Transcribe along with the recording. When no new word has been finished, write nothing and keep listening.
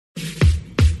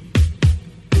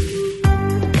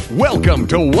Welcome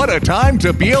to What a Time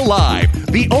to Be Alive,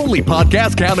 the only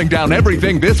podcast counting down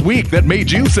everything this week that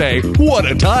made you say, what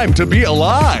a time to be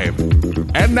alive.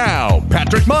 And now,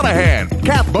 Patrick Monahan,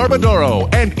 Kath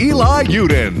Barbadoro, and Eli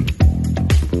Uden.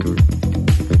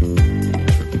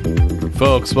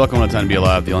 Folks, welcome to What a Time to Be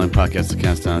Alive, the only podcast that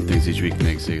counts down things each week that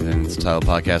makes you in its title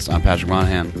podcast. I'm Patrick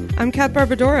Monahan. I'm Kath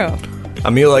Barbadoro.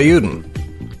 I'm Eli Uden.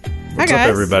 What's Hi, guys.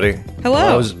 up, everybody?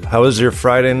 Hello. How was your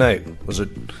Friday night? Was it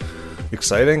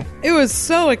exciting? It was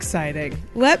so exciting.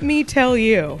 Let me tell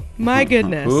you. My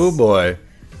goodness. Oh, boy.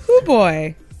 Oh,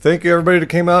 boy. Thank you, everybody, that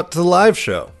came out to the live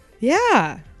show.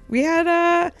 Yeah. We had,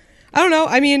 I don't know.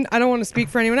 I mean, I don't want to speak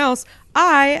for anyone else.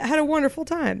 I had a wonderful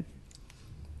time.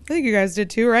 I think you guys did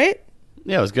too, right?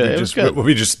 Yeah, it was good. It was good.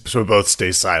 We both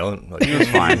stay silent. Like, It was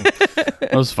fine.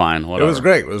 It was fine. Whatever. it was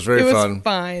great. It was very It fun. was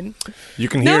fine. You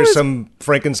can No, hear it was- some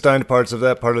Frankenstein parts of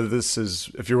that. Part of this is,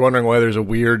 if you're wondering why there's a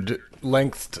weird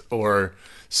lengthed or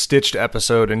stitched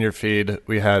episode in your feed,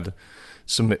 we had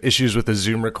some issues with the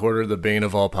Zoom recorder, the bane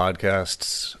of all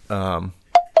podcasts.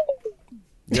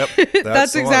 Yep.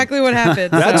 That's the one. exactly what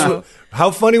happened. That's so. what,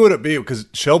 how funny would it be? Because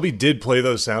Shelby did play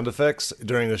those sound effects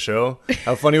during the show.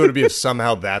 How funny would it be if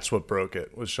somehow that's what broke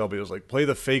it? Was Shelby was like, play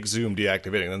the fake Zoom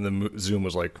deactivating, and then the Zoom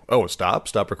was like, oh, stop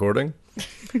recording.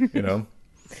 You know.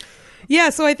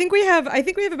 Yeah, so I think we have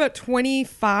about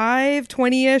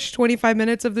 20-ish, 25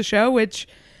 minutes of the show, which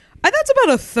that's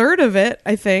about a third of it,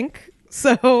 I think.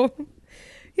 So,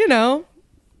 you know,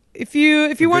 if you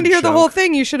wanted to hear the chunk. whole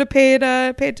thing, you should have paid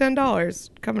 $10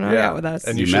 coming on out with us.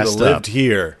 And You you should have messed lived up.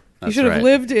 here. You should have right.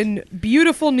 lived in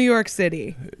beautiful New York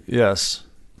City. Yes.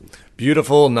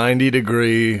 Beautiful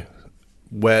 90-degree,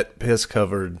 wet,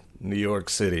 piss-covered New York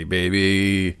City,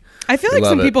 baby. I feel like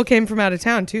Love some it. people came from out of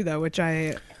town too, though, which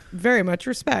I very much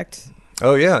respect.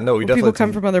 Oh, yeah. No, we When definitely people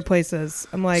come from other places.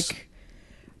 I'm like,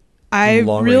 I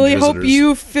long-range really hope visitors.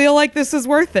 you feel like this is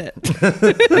worth it.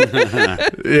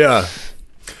 Yeah.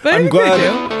 But I I'm think we do.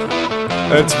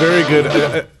 glad. It's very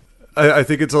good. I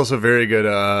think it's also very good,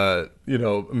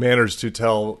 manners to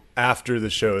tell after the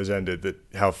show has ended that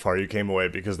how far you came away,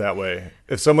 because that way,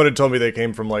 if someone had told me they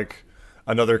came from like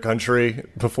another country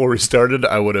before we started,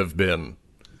 I would have been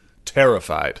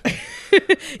terrified.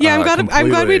 Yeah, I'm glad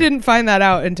completely. we didn't find that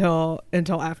out until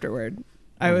afterward.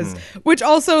 I was, which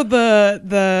also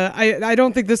I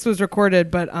don't think this was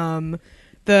recorded, but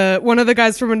the one of the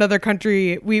guys from another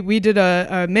country, we did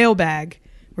a mailbag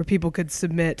where people could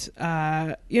submit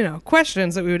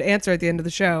questions that we would answer at the end of the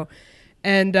show,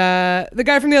 and the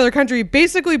guy from the other country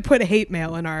basically put hate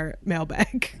mail in our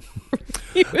mailbag.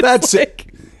 He was That's like-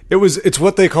 it. It's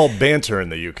what they call banter in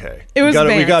the UK. It was we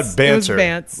Bants. got It banter. was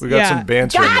Bants. We got Yeah. some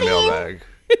banter in the mailbag.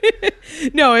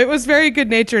 No, it was very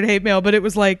good-natured hate mail, but it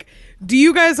was like, do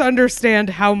you guys understand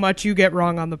how much you get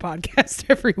wrong on the podcast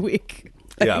every week?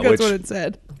 I Yeah, think that's which- what it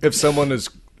said. If someone is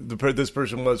this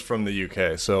person was from the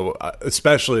UK, so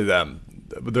especially them,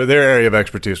 their area of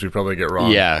expertise, we probably get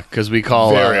wrong. Yeah, because we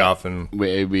call Very often.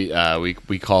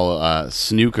 we call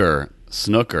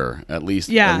snooker at least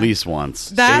once.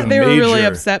 That So they were really major.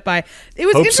 upset by. It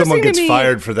was Hope interesting someone to gets me.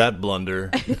 fired for that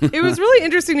blunder. It was really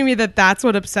interesting to me that that's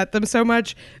what upset them so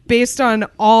much, based on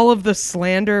all of the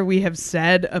slander we have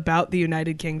said about the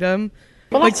United Kingdom.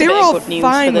 Well, Like, that's they a were bit all of good news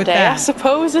fine for the with day, that. I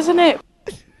suppose, isn't it?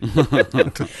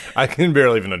 I can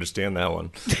barely even understand that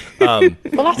one.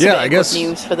 Well, that's Yeah, a bit I of guess- good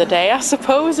news for the day, I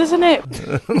suppose, isn't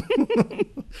it?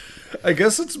 I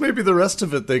guess it's maybe the rest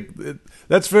of it.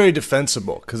 That's very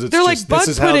defensible, because it's They're just like, bug this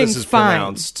is how this pudding's is fine.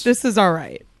 pronounced. This is all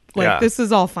right. Like, Yeah. this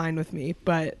is all fine with me,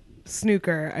 but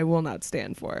snooker, I will not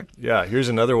stand for. Yeah, here's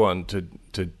another one to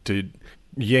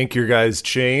yank your guy's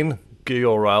chain, get you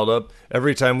all riled up.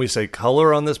 Every time we say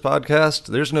color on this podcast,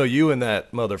 there's no U in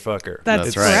that motherfucker. That's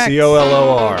it's right. correct.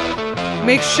 COLOR.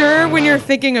 Make sure when you're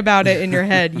thinking about it in your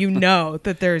head, you know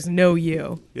that there's no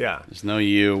you. Yeah. There's no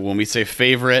you. When we say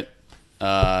favorite,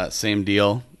 same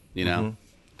deal. You know.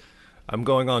 I'm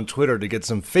going on Twitter to get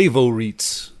some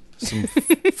favorites, some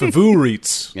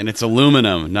favorites. And it's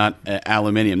aluminum, not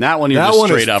aluminium. That one you're That just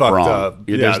one is straight up fucked wrong. up.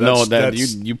 Yeah, There's no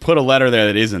that's- you put a letter there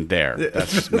that isn't there.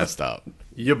 That's just messed up.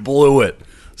 You blew it.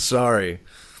 Sorry.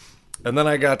 And then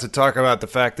I got to talk about the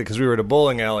fact that, because we were at a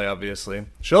bowling alley, obviously,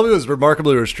 Shelby was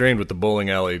remarkably restrained with the bowling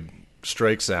alley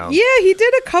strike sound. Yeah, he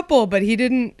did a couple, but he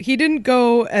didn't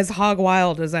go as hog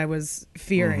wild as I was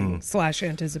fearing /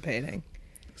 anticipating.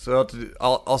 So I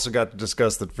also got to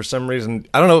discuss that for some reason,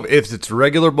 I don't know if it's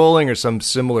regular bowling or some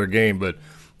similar game, but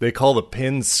they call the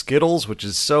pins Skittles, which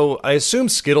is so, I assume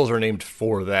Skittles are named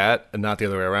for that and not the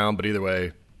other way around, but either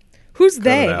way, Who's cut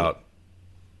they? it out.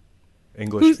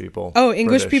 English people. Oh,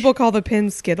 English British. people call the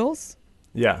pins Skittles?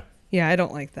 Yeah. Yeah, I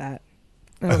don't like that.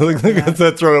 I think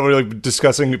that's right. We're like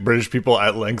discussing British people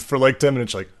at length for like 10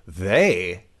 minutes. Like,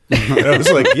 they? And I was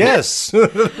like, yes. Well, I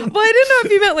didn't know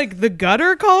if you meant like the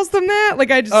gutter calls them that. Like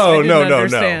I didn't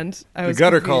understand. No. I was the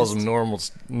gutter confused. calls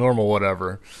them normal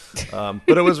whatever.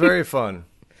 But it was very fun.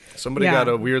 Somebody Yeah. got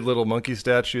a weird little monkey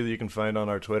statue that you can find on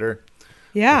our Twitter.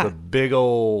 Yeah. With a big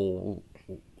old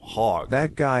hog.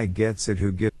 That guy gets it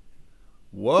who gets.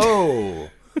 Whoa.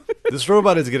 This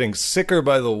robot is getting sicker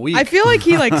by the week. I feel like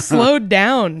he like slowed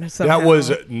down somehow. that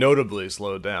was notably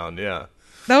slowed down, yeah.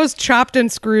 That was chopped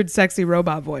and screwed sexy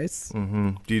robot voice.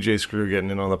 DJ Screw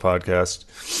getting in on the podcast.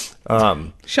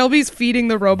 Shelby's feeding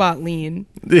the robot lean.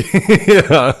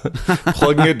 Yeah.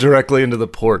 Plugging it directly into the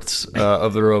ports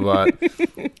of the robot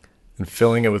and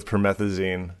filling it with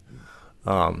promethazine.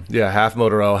 Half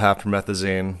motor oil, half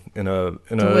promethazine in a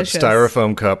Delicious.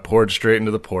 styrofoam cup poured straight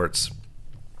into the ports.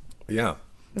 Yeah.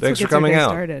 That's Thanks what for gets our coming day out.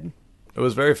 started. It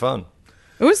was very fun.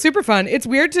 It was super fun. It's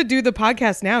weird to do the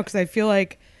podcast now because I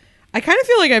kind of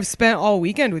feel like I've spent all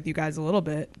weekend with you guys a little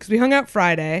bit because we hung out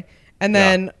Friday and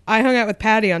then I hung out with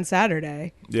Patty on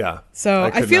Saturday. Yeah. So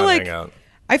I could feel not like hang out.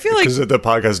 because the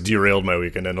podcast derailed my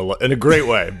weekend in a great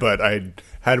way, but I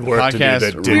had work to do that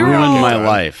Podcast didn't ruined get my done.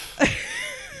 life.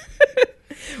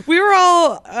 we were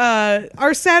all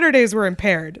our Saturdays were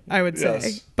impaired, I would say,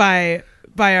 Yes. by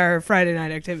our Friday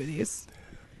night activities.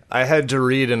 I had to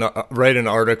write an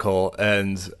article,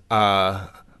 and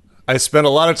I spent a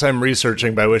lot of time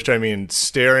researching, by which I mean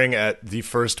staring at the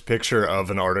first picture of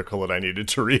an article that I needed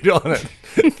to read on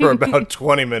it for about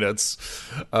 20 minutes.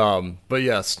 But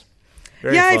yes,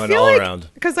 very fun I feel all like around.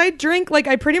 because I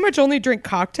pretty much only drink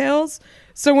cocktails.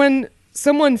 So when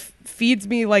someone feeds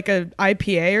me like a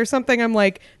IPA or something, I'm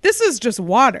like, this is just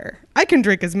water. I can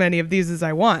drink as many of these as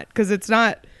I want because it's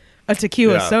not a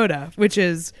tequila Yeah. soda, which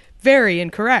is very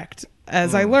incorrect,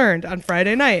 as I learned on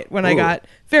Friday night when I Ooh. got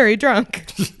very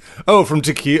drunk. Oh, from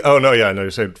tequila. Oh no, yeah, no,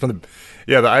 you're saying from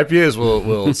the IPAs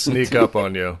will sneak up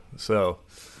on you. So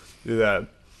do that.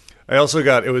 I also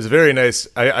got. It was very nice.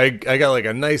 I got like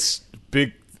a nice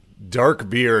big dark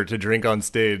beer to drink on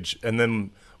stage, and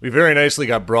then we very nicely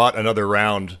got brought another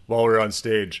round while we were on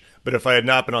stage. But if I had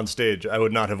not been on stage, I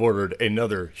would not have ordered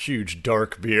another huge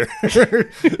dark beer.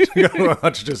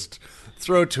 Just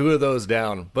throw two of those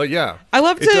down. But yeah, I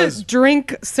love it to does-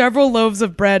 drink several loaves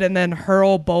of bread and then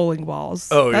hurl bowling balls.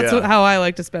 Oh, That's yeah. how I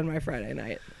like to spend my Friday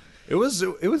night. It was. I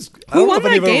Who don't know won if that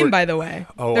anyone game, ever- by the way?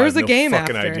 Oh, there I was have a no game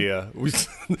fucking after. idea.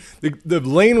 The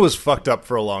lane was fucked up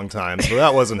for a long time, so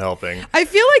that wasn't helping. I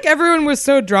feel like everyone was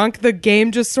so drunk, the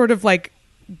game just sort of like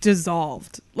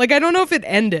dissolved. Like I don't know if it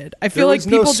ended. I feel There like was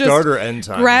no people start or just end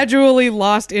time. gradually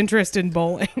lost interest in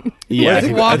bowling. Yeah,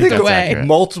 Like, walked that's away. accurate.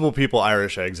 Multiple people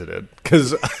Irish exited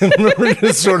because I remember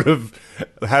just sort of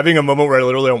having a moment where I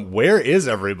literally went, "Where is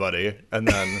everybody?" And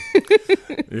then,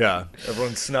 yeah,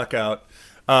 everyone snuck out.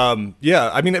 Yeah,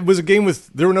 I mean, it was a game with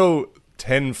there were no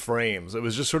 10 frames. It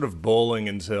was just sort of bowling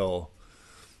until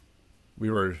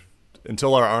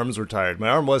our arms were tired. My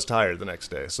arm was tired the next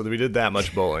day, so we did that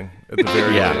much bowling at the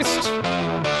very Yeah. least.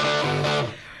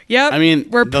 Yep. I mean,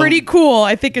 we're the- pretty cool.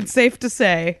 I think it's safe to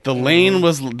say. The lane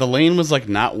was like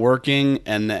not working,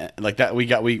 and like that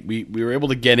we were able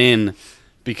to get in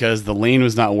because the lane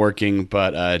was not working.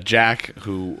 But Jack,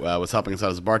 who was helping us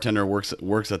out as a bartender,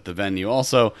 works at the venue.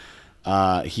 Also,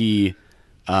 he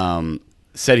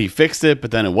said he fixed it, but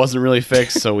then it wasn't really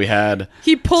fixed. So we had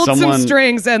He pulled someone, some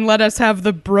strings and let us have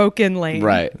the broken lane.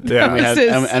 right? Yeah. And, we had,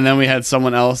 This is- and then we had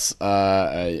someone else. We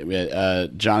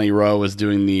had, Johnny Rowe was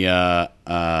doing the.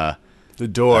 The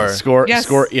door. Score. Yes.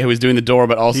 He was doing the door,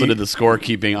 but also He- did the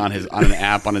scorekeeping on an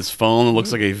app on his phone. It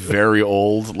looks like a very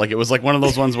old, like it was like one of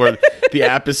those ones where the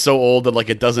app is so old that like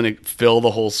it doesn't fill the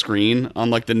whole screen on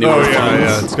like the newer Oh phones.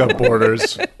 yeah, it's got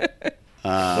borders.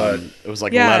 It was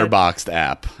like Yeah. a letterboxed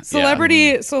app.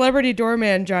 Celebrity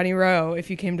doorman Johnny Rowe.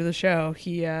 If you came to the show,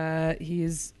 he's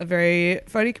a very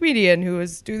funny comedian who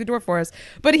was doing the door for us.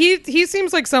 But he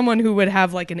seems like someone who would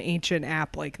have like an ancient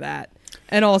app like that,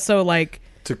 and also like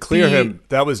To clear the- him,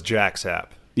 that was Jack's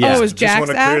app. Yeah. Oh, it was Just Jack's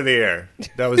want to app? clear the air.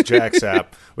 That was Jack's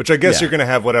app, which I guess Yeah. you're going to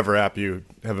have whatever app you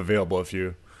have available if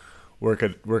you work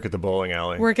at the bowling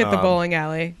alley. Work at the bowling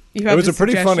alley. You have It was a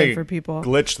pretty suggestion funny for people.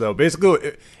 glitch, though.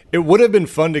 Basically, it would have been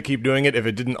fun to keep doing it if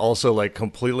it didn't also like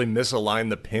completely misalign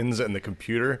the pins and the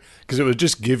computer, because it would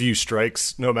just give you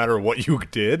strikes no matter what you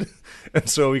did. And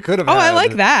so we could have. Oh, I had-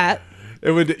 like that.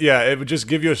 It would, yeah. It would just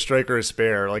give you a strike or a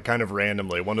spare, like kind of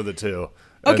randomly, one of the two.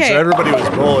 And Okay. so everybody was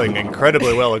bowling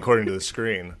incredibly well according to the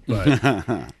screen, but that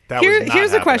was not Here's a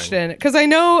happening. question, because I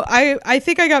know I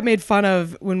think I got made fun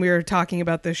of when we were talking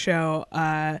about this show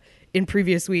in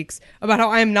previous weeks about how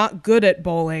I am not good at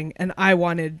bowling and I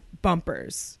wanted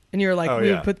bumpers, and you're like, Oh, we,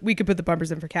 yeah. we could put the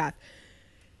bumpers in for Kath.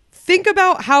 Think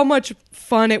about how much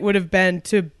fun it would have been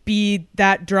to be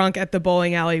that drunk at the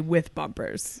bowling alley with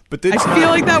bumpers. But then- I feel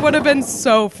like that would have been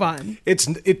so fun.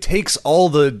 It takes all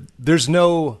the there's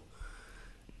no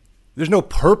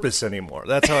purpose anymore.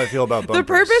 That's how I feel about bumpers. The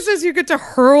purpose is you get to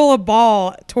hurl a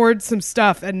ball towards some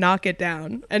stuff and knock it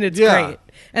down, and it's Yeah. great.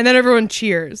 And then everyone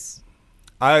cheers.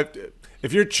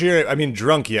 If you're cheering, I mean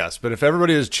drunk, yes, but if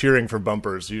everybody is cheering for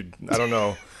bumpers, I don't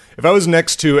know. If I was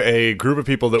next to a group of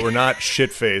people that were not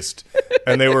shit-faced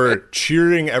and they were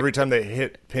cheering every time they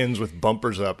hit pins with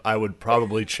bumpers up, I would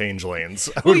probably change lanes.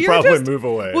 I would probably move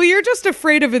away. Well, you're just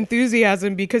afraid of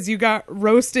enthusiasm because you got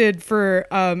roasted for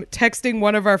texting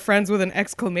one of our friends with an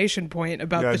exclamation point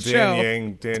about the show.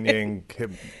 Dan Yang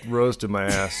roasted my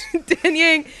ass. Dan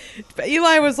Yang,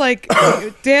 Eli was like,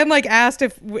 Dan like asked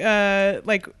if we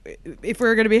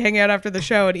were going to be hanging out after the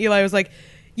show, and Eli was like,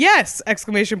 yes!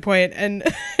 Exclamation point. And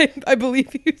I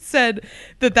believe you said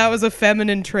that was a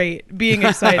feminine trait, being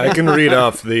excited. I can read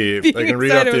off the Being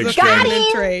excited was a exchange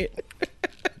feminine trait.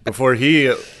 before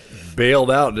he bailed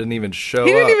out. Didn't even show up.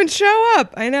 He didn't even show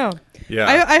up. I know.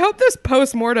 Yeah. I hope this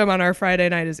post-mortem on our Friday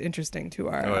night is interesting to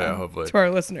our hopefully. to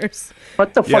our listeners.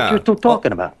 What the fuck you two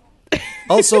talking about?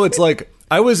 Also, it's like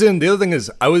the other thing is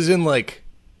I was in like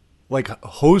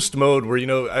host mode where,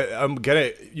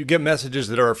 you get messages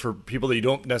that are for people that you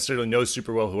don't necessarily know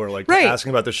super well who are like Right. asking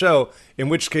about the show, in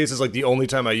which case is like the only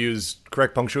time I use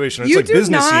correct punctuation. It's You like do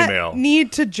business not email.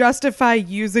 need to justify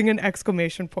using an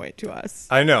exclamation point to us.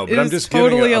 I know, but It I'm is just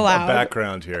totally giving a allowed.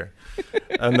 background here.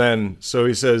 And then, so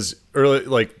he says,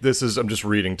 I'm just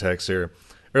reading text here.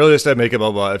 Earliest I make it,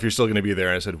 blah, blah, if you're still going to be there.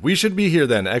 And I said, we should be here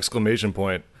then, exclamation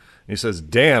point. And he says,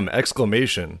 damn,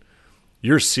 exclamation.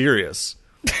 You're serious.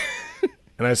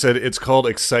 And I said, it's called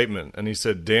excitement. And he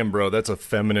said, damn, bro, that's a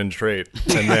feminine trait.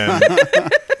 And then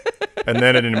and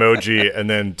then an emoji, and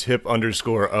then tip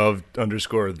 _of_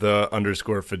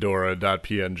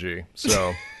 fedora.png.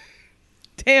 So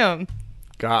Damn,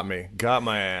 got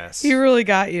my ass. he really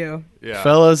got you. Yeah.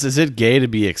 Fellas, is it gay to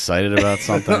be excited about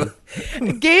something?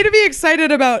 Gay to be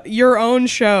excited about your own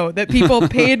show that people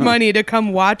paid money to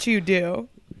come watch you do.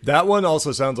 That one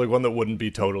also sounds like one that wouldn't be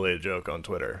totally a joke on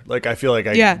Twitter. Like, I feel like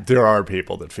Yeah. there are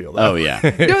people that feel that. Oh, yeah.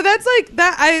 No, that's like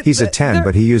that. He's a 10,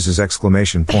 but he uses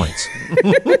exclamation points.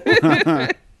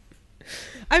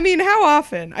 I mean, how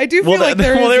often? I do feel like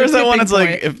there was is a that one. tipping It's like,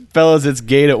 point. if, fellas, it's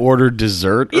gay to order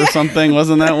dessert or something.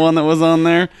 Wasn't that one that was on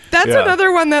there? That's Yeah.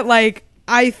 another one that like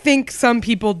I think some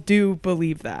people do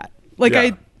believe that. Like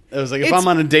Yeah. It was like, if It's- I'm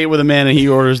on a date with a man and he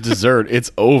orders dessert, it's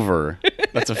over.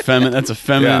 That's a feminine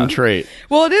Yeah. trait.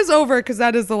 well, it is over because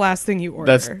that is the last thing you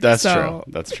order. That's So- true.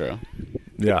 That's true.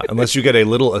 Yeah, unless you get a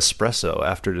little espresso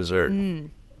after dessert. You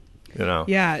know?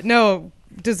 Yeah, no,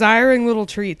 desiring little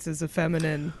treats is a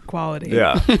feminine quality.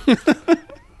 Yeah.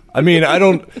 I mean,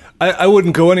 I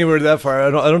wouldn't go anywhere that far.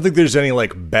 I don't think there's any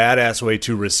like badass way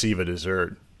to receive a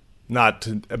dessert. But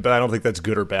I don't think that's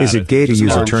good or bad. Is it gay to Just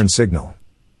use a arms. turn signal?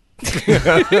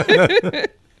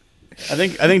 I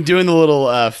think doing the little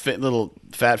little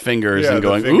fat fingers Yeah, and the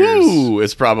going fingers. ooh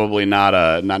is probably not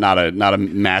a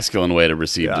masculine way to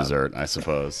receive Yeah. dessert, I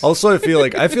suppose. Also, I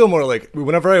feel more like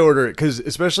whenever I order, because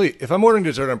especially if I'm ordering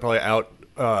dessert, I'm probably out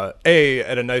A,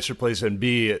 at a nicer place, and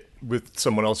B, with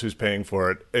someone else who's paying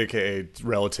for it, aka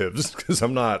relatives, because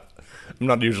I'm not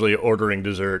usually ordering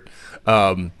dessert.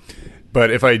 But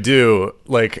if I do,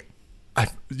 like,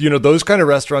 those kind of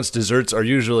restaurants, desserts are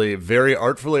usually very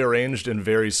artfully arranged and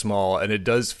very small, and it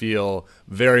does feel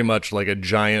very much like a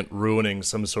giant ruining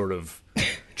some sort of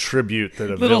tribute that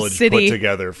a Little village city. put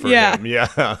together for Yeah. him.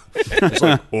 Yeah. It's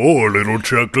like, oh, a little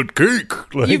chocolate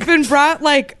cake. Like, You've been brought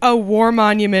like a war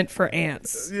monument for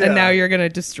ants, Yeah. and now you're gonna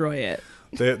destroy it.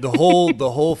 the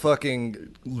whole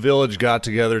fucking village got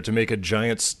together to make a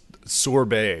giant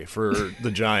sorbet for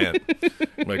the giant.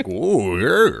 I'm like, oh,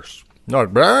 yes.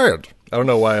 Not bad. I don't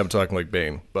know why I'm talking like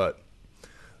Bane, but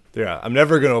yeah, I'm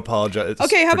never going to apologize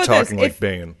Okay, how for about this? talking like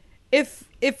Bane. If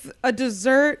a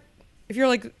dessert, if you're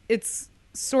like, it's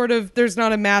sort of, there's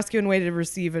not a masculine way to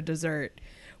receive a dessert.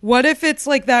 What if it's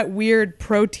like that weird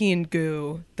protein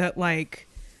goo that like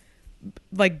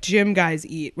gym guys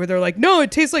eat, where they're like, no,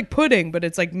 it tastes like pudding, but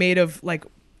it's like made of like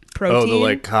protein. Oh, the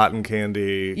like cotton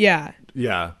candy. Yeah.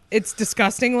 Yeah. It's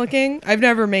disgusting looking. I've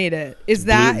never made it. Is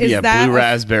that blue a-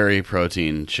 raspberry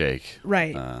protein shake.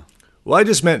 right? Well, I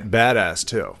just meant badass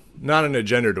too. Not in a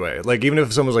gendered way. Like, even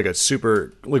if someone's like a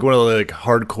super, like one of the like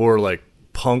hardcore like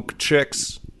punk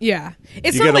chicks, Yeah.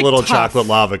 It's you not get like a little tough. chocolate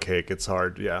lava cake. It's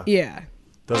hard. Yeah. Yeah.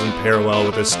 Doesn't pair well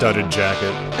with a studded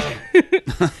jacket.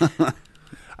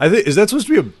 I think is that supposed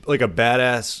to be like a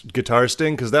badass guitar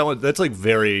sting? Because that's like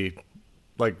very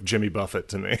like Jimmy Buffett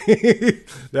to me.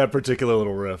 That particular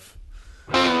little riff.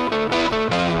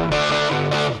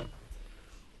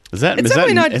 Is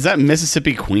that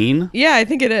Mississippi Queen? Yeah, I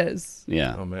think it is.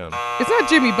 Yeah. Oh man, It's not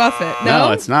Jimmy Buffett. No,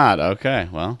 No, it's not. Okay,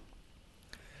 well.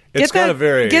 it's kind of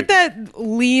very Get that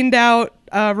leaned out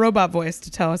robot voice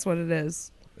to tell us what it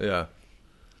is. yeah.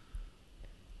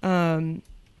 But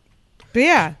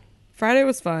yeah, Friday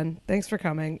was fun. Thanks for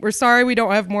coming. We're sorry we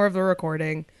don't have more of the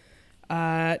recording.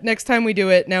 Next time we do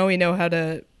it, now we know how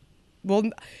to. Well,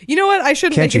 you know what? I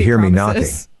shouldn't. Can't make you any hear me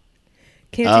promises.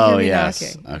 Can't you hear me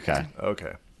yes. knocking? Okay.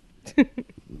 Okay.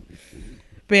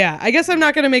 But yeah, I guess I'm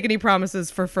not going to make any promises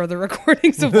for further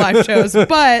recordings of live shows.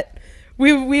 But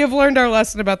we have learned our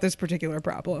lesson about this particular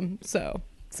problem. So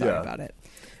sorry Yeah. about it.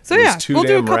 So It was yeah, too we'll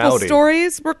do a damn couple rowdy.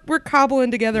 stories. We're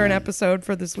cobbling together an episode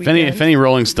for this weekend. If any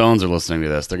Rolling Stones are listening to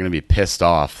this, they're going to be pissed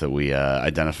off that we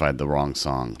identified the wrong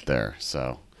song there.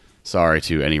 So sorry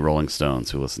to any Rolling Stones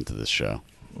who listen to this show.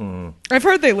 I've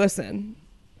heard they listen.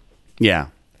 Yeah.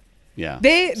 Yeah.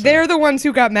 They're the ones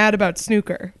who got mad about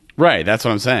snooker. Right. That's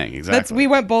what I'm saying. Exactly. We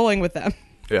went bowling with them.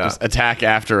 Yeah. Just attack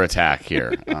after attack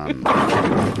here.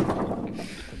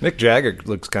 Mick Jagger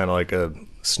looks kind of like a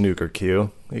snooker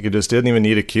cue. He didn't even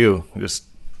need a cue. He just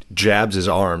jabs his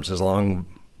arms, his long,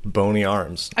 bony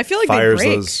arms. I feel like fires they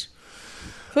break. those.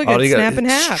 I feel like I'd snap in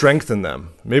half. Strengthen them.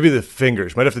 Maybe the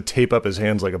fingers. Might have to tape up his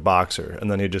hands like a boxer,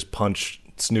 and then he just punch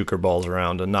snooker balls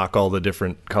around and knock all the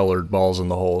different colored balls in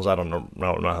the holes. I don't know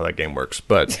how that game works,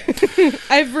 but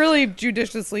I've really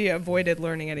judiciously avoided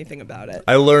learning anything about it.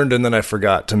 I learned and then I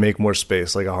forgot to make more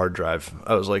space, like a hard drive.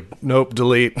 I was like, nope,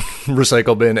 delete,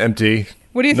 recycle bin, empty.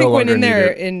 What do you No think went in longer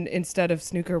there need it. instead of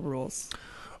snooker rules?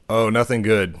 Oh, nothing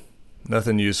good,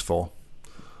 nothing useful.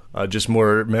 Just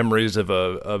more memories of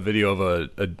a video of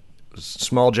a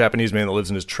small Japanese man that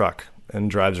lives in his truck and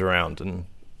drives around and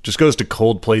just goes to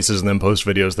cold places and then posts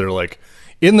videos that are like,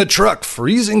 in the truck,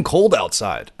 freezing cold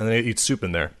outside, and then he eats soup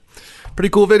in there. Pretty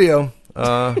cool video.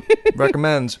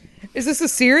 Recommend. Is this a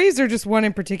series or just one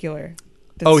in particular?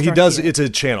 that Oh, he struck does. you? It's a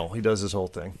channel. He does this whole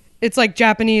thing. It's like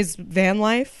Japanese van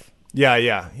life.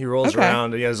 Yeah. He rolls Okay.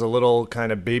 around. He has a little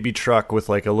kind of baby truck with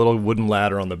like a little wooden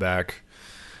ladder on the back.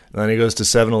 And then he goes to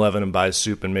 7-Eleven and buys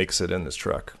soup and makes it in this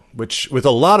truck, which with a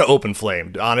lot of open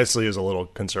flame, honestly, is a little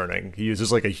concerning. He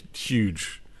uses like a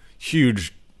huge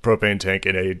propane tank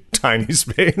in a tiny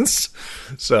space.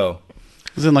 So,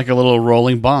 It's in like a little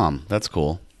rolling bomb. That's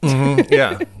cool.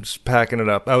 yeah, just packing it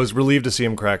up. I was relieved to see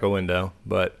him crack a window,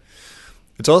 but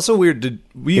it's also weird.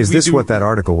 Is this what that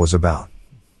article was about?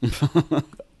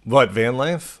 What, van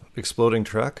life? Exploding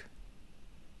truck?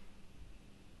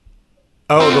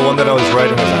 Oh, the one that I was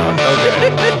writing about.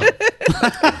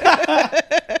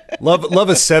 Okay. Love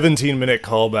a 17-minute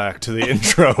callback to the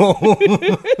intro.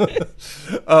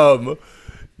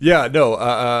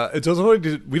 It's also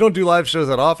we don't do live shows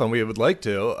that often. We would like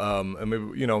to,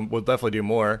 and we'll definitely do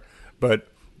more. But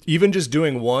even just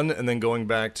doing one and then going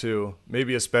back to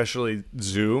maybe especially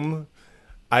Zoom,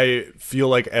 I feel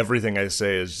like everything I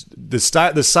say is the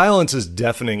silence is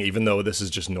deafening, even though this is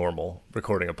just normal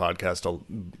recording a podcast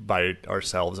by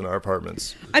ourselves in our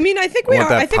apartments. I mean, I think we want are.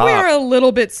 that I think pop. we are a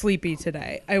little bit sleepy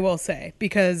today. I will say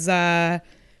because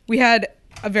we had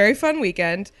a very fun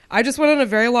weekend. I just went on a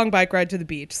very long bike ride to the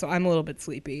beach, so I'm a little bit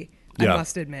sleepy. Yeah. I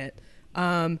must admit.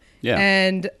 Yeah.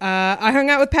 And I hung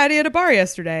out with Patty at a bar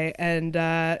yesterday and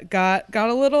got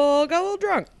a little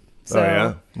drunk. So Oh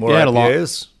yeah, more Yeah, had a long-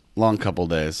 IPAs. Long couple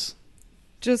days.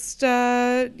 just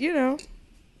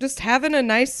just having a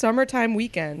nice summertime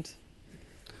weekend.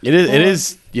 It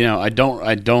is. I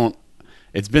don't.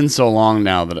 It's been so long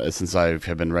now that since I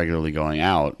have been regularly going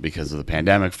out because of the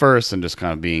pandemic first and just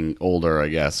kind of being older, I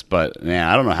guess. But man,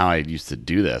 I don't know how I used to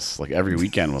do this. Like every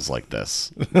weekend was like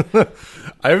this.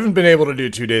 I haven't been able to do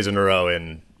 2 days in a row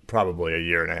in probably a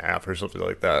year and a half or something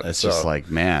like that. It's just like,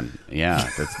 man, yeah,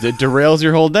 it derails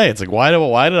your whole day. It's like, why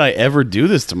did I ever do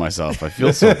this to myself? I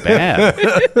feel so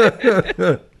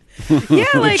bad. Yeah,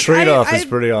 the like trade-off is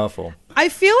pretty awful. I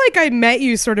feel like I met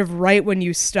you sort of right when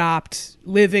you stopped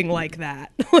living like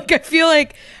that. Like I feel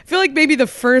like maybe the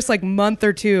first like month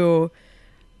or two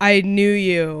I knew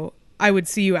you, I would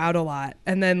see you out a lot.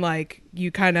 And then like you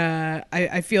kind of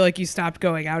I feel like you stopped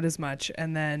going out as much,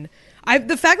 and then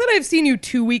the fact that I've seen you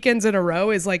 2 weekends in a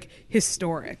row is like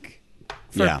historic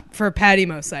for Patty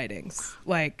Mo sightings.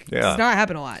 Like Yeah. it's not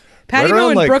happened a lot. Patty Right Mo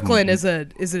around, in like, Brooklyn is a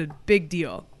big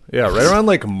deal. Yeah, right around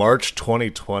like March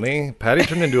 2020, Patty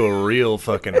turned into a real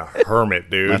fucking hermit,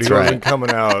 dude. That's He wasn't right.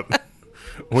 coming out.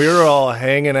 We were all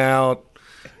hanging out,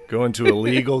 going to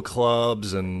illegal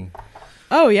clubs, and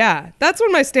Oh yeah, that's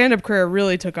when my stand-up career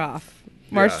really took off.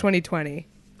 March Yeah. 2020.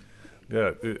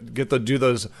 Yeah, do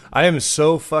those. I am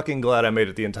so fucking glad I made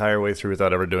it the entire way through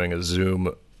without ever doing a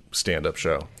Zoom stand-up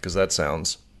show, because that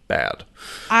sounds bad.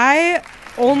 I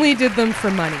only did them for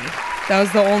money. That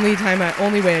was the only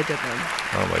way I did them.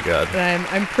 Oh my god. And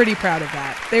I'm pretty proud of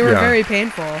that. They were Yeah. very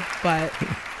painful, but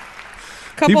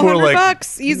couple People were like-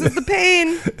 $100 eases the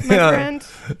pain, my Yeah. friend.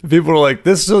 People were like,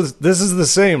 "This is the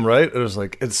same, right?" It was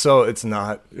like, it's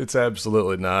not. It's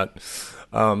absolutely not.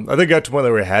 I think it got to one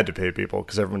where we had to pay people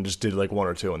because everyone just did like one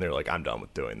or two, and they were like, "I'm done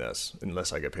with doing this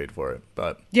unless I get paid for it."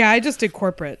 But Yeah, I just did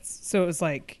corporates, so it was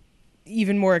like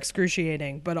even more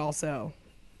excruciating, but also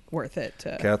worth it.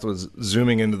 Kath was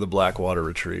zooming into the Blackwater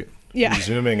retreat. Yeah.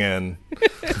 Zooming in.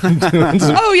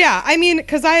 Oh yeah, I mean,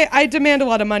 because I demand a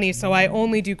lot of money, so I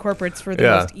only do corporates for the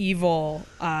Yeah. most evil,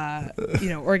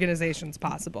 organizations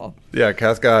possible. Yeah,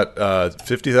 Kath got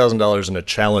 $50,000 in a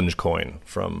challenge coin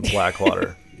from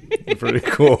Blackwater. Pretty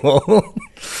cool.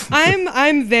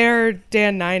 I'm their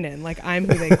Dan Ninen, like I'm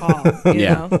who they call. You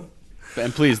Yeah. know?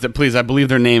 And please, I believe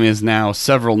their name is now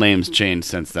several names changed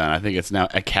since then. I think it's now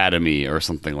Academy or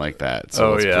something like that.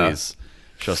 So let's please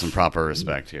show some proper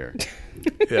respect here.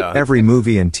 Yeah. Every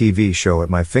movie and TV show at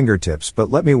my fingertips, but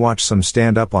let me watch some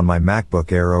stand-up on my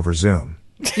MacBook Air over Zoom.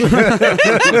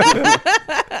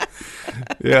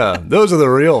 Yeah, those are the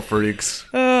real freaks.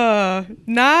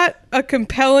 Not a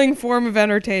compelling form of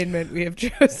entertainment we have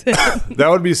chosen. That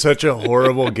would be such a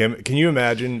horrible gimmick. Can you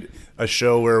imagine a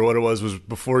show where what it was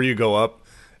before you go up,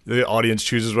 the audience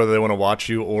chooses whether they want to watch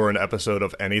you or an episode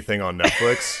of anything on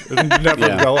Netflix? It'd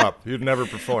never go up. You'd never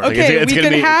perform. Okay, it's we gonna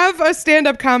can be- have a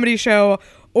stand-up comedy show,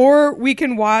 or we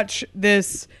can watch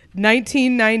this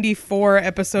 1994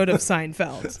 episode of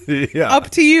Seinfeld. Yeah. Up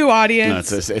to you,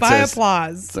 audience. No, it's by a-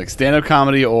 applause. It's like stand-up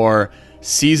comedy or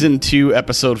season 2,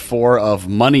 episode 4 of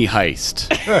Money Heist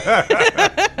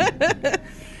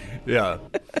Yeah.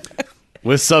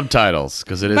 with subtitles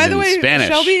because it is By the in way,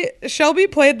 Spanish. Shelby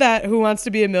played that "Who Wants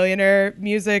to Be a Millionaire"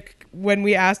 music when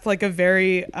we asked like a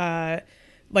very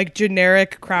like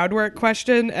generic crowd work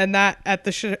question, and that at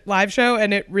the live show,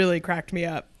 and it really cracked me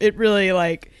up. It really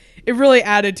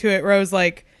added to it. Where I was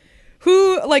like,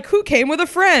 who came with a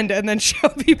friend, and then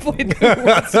Shelby played the "Who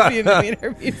Wants to Be a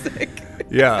Millionaire" music.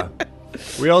 Yeah.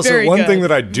 We also Very one good. thing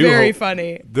that I do Very hope,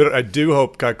 funny. that I do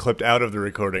hope got clipped out of the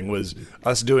recording was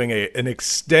us doing an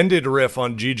extended riff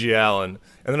on Gigi Allen,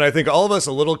 and then I think all of us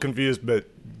a little confused, but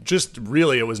just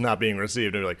really it was not being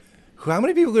received. And we're like, how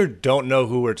many people here don't know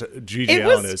who Gigi It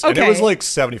Allen was- is? And it okay. was like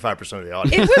 75% of the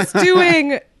audience.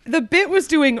 The bit was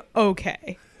doing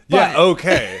okay. Yeah, but-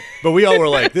 okay, but we all were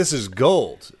like, "This is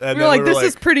gold." And We were then like, this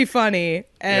is pretty funny.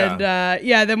 And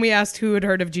Yeah. then we asked who had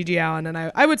heard of Gigi Allen, and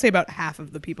I would say about half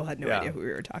of the people had no Yeah. idea who we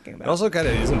were talking about. It also kind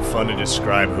of isn't fun to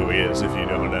describe who he is if you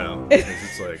don't know. Because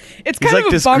it's like, It's He's kind like of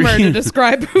a this bummer to green-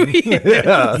 describe who he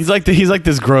is. He's like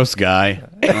this gross guy.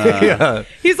 yeah,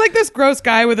 He's like this gross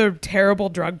guy with a terrible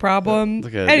drug problem.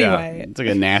 Anyway, It's like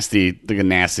a nasty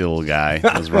little guy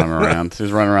that was running around. He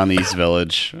was running around the East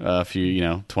Village a few,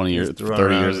 20 years, Just running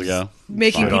 30 around years his- ago.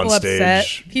 making Fine. people On upset.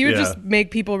 stage. He would Yeah. just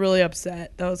make people really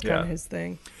upset. That was kind of Yeah. his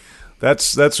thing.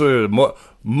 that's a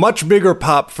much bigger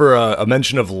pop for a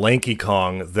mention of Lanky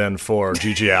Kong than for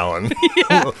Gigi Allen.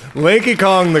 Lanky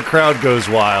Kong, the crowd goes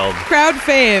wild. Crowd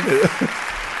fave.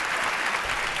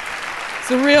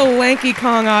 It's a real Lanky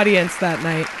Kong audience that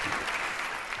night.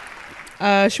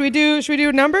 Should we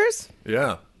do numbers?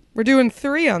 Yeah. We're doing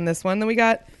 3 on this one. Then we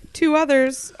got 2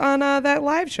 others on that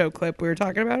live show clip we were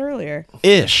talking about earlier.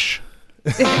 Ish.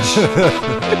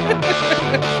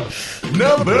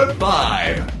 Number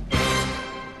 5.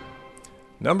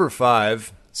 Number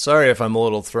 5. Sorry if I'm a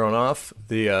little thrown off.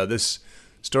 This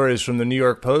story is from the New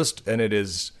York Post, and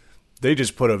they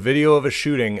just put a video of a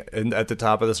shooting at the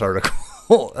top of this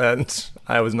article, and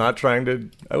I was not ready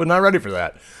for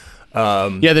that.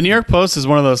 Yeah, the New York Post is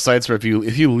one of those sites where if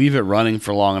you leave it running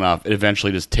for long enough, it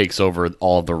eventually just takes over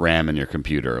all of the RAM in your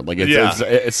computer. Like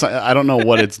it's I don't know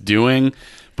what it's doing,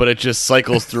 but it just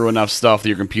cycles through enough stuff that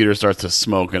your computer starts to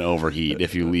smoke and overheat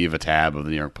if you leave a tab of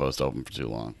the New York Post open for too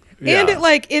long. And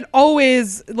it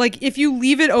always, if you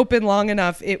leave it open long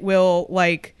enough, it will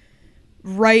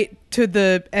write to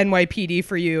the NYPD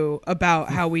for you about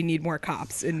how we need more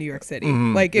cops in New York City.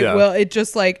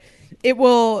 It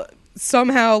will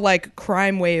somehow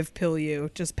crime wave pill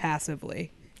you just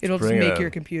passively. It'll just make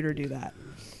your computer do that.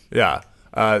 Yeah.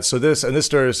 So this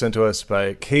story was sent to us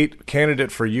by Kate,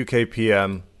 candidate for UK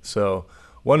PM. So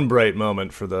one bright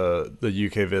moment for the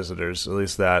UK visitors. At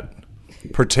least that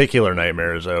particular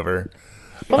nightmare is over.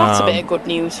 Well, that's a bit of good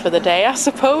news for the day, I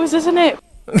suppose, isn't it?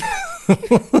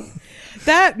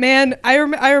 That man, I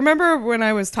remember when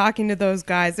I was talking to those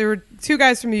guys. There were two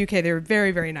guys from the UK. They were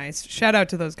very, very nice. Shout out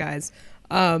to those guys.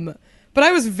 But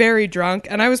I was very drunk,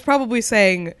 and I was probably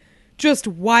saying just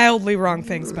wildly wrong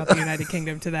things about the United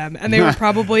Kingdom to them, and they were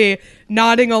probably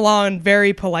nodding along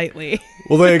very politely.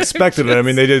 Well, they expected it. I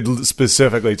mean, they did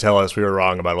specifically tell us we were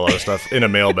wrong about a lot of stuff in a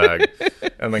mailbag.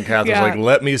 And then Kath was like,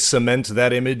 let me cement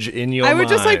that image in your mind. I would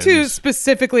just like to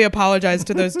specifically apologize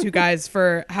to those two guys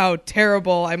for how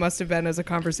terrible I must have been as a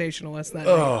conversationalist that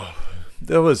night.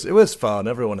 It was fun.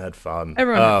 Everyone had fun.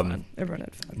 Everyone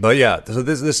had fun. But yeah, so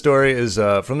this story is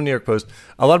from the New York Post.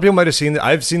 A lot of people might have seen it.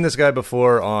 I've seen this guy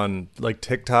before on like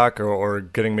TikTok or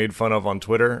getting made fun of on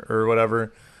Twitter or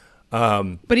whatever.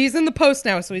 But he's in the Post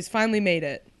now, so he's finally made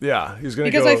it. Yeah, he's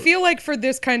going to Because I feel like for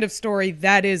this kind of story,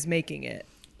 that is making it.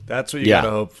 That's what you got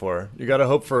to hope for. You got to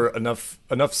hope for enough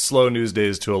slow news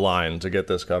days to align to get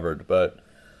this covered. But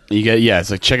you get it's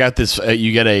like check out this.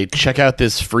 You get a check out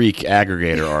this freak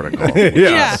aggregator article.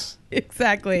 Yeah,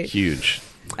 exactly. Huge.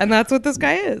 And that's what this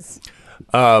guy is.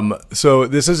 So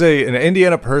this is an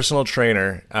Indiana personal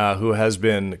trainer who has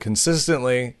been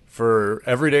consistently for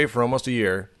every day for almost a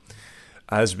year,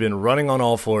 has been running on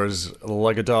all fours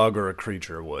like a dog or a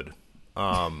creature would.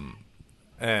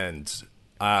 And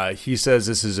he says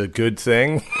this is a good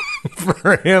thing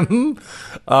for him.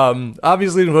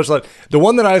 Obviously, the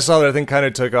one that I saw that I think kind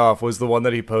of took off was the one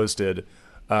that he posted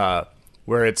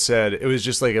where it said, it was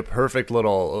just like a perfect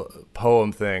little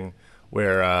poem thing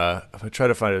where, if I try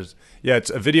to find it, it's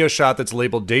a video shot that's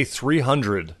labeled day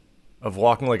 300 of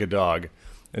walking like a dog.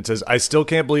 It says, I still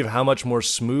can't believe how much more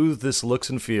smooth this looks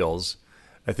and feels.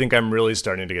 I think I'm really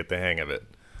starting to get the hang of it.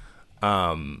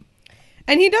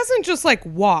 And he doesn't just like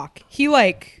walk. He's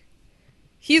like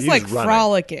running.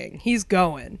 Frolicking. He's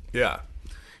going. Yeah.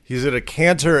 He's at a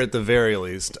canter at the very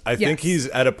least. I think he's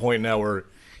at a point now where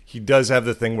he does have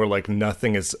the thing where like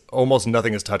almost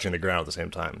nothing is touching the ground at the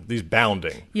same time. He's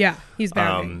bounding. Yeah, he's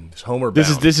bounding. He's homeward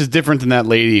bound. This is different than that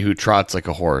lady who trots like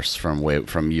a horse from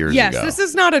years ago. Yes, this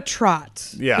is not a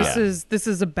trot. Yeah. This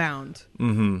is a bound.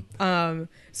 Mm-hmm.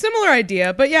 Similar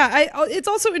idea, but yeah, it's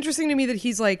also interesting to me that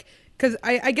he's like, because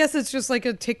I guess it's just like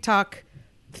a TikTok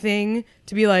thing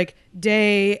to be like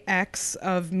day X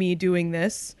of me doing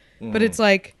this, but it's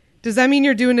like, does that mean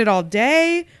you're doing it all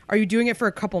day? Are you doing it for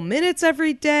a couple minutes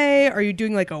every day? Are you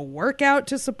doing like a workout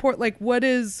to support? Like, what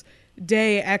does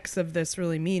day X of this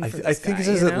really mean for this I think guy, it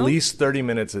says at least 30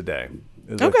 minutes a day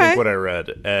is okay. I think what I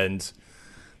read. And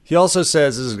he also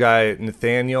says, this guy,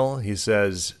 Nathaniel, he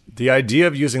says, the idea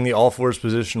of using the all fours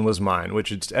position was mine,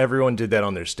 which everyone did that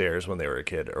on their stairs when they were a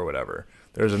kid or whatever.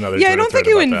 There's another Yeah, Twitter I don't think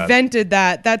thread you about invented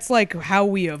that. That's like how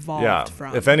we evolved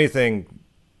from. If anything,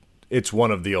 it's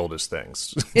one of the oldest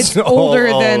things. It's older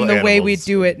than the way we animals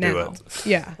do it now.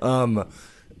 Yeah.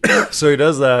 So he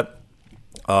does that.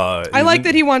 I like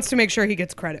that he wants to make sure he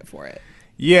gets credit for it.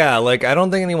 Yeah, like I don't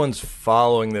think anyone's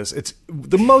following this. It's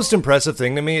the most impressive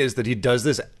thing to me is that he does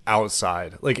this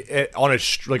outside, like on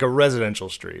a residential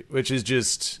street, which is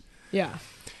just Yeah.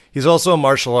 He's also a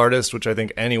martial artist, which I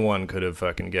think anyone could have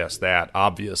fucking guessed that,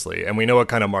 obviously. And we know what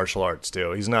kind of martial arts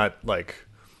do. He's not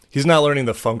learning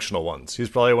the functional ones. He's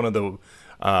probably one of the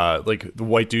the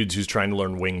white dudes who's trying to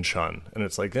learn Wing Chun. And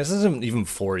it's like, this isn't even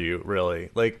for you, really.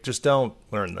 Like, just don't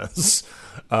learn this.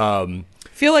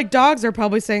 Feel like dogs are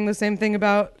probably saying the same thing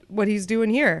about what he's doing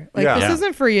here. Like, this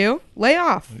isn't for you. Lay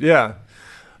off. Yeah.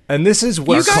 And this is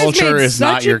what culture is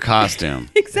not your costume.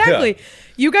 Exactly. Yeah.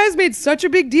 You guys made such a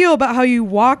big deal about how you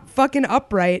walk fucking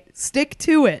upright. Stick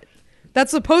to it. That's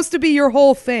supposed to be your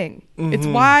whole thing. Mm-hmm. It's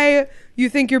why you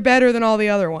think you're better than all the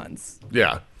other ones.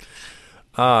 Yeah.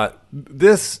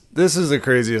 This is the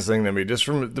craziest thing to me. Just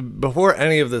from before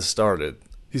any of this started,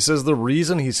 he says the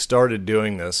reason he started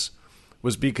doing this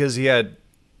was because he had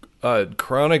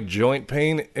chronic joint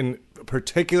pain and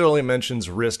particularly mentions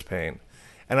wrist pain.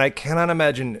 And I cannot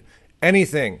imagine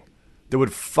anything that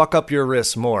would fuck up your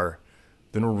wrists more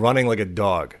than running like a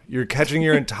dog. You're catching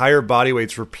your entire body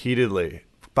weight repeatedly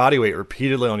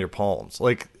on your palms.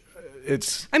 Like,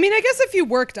 it's... I mean, I guess if you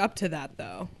worked up to that,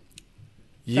 though.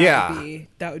 That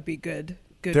would be good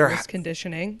wrist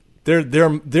conditioning.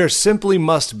 There simply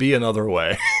must be another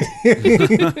way.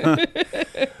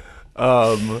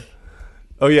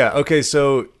 Oh, yeah. Okay,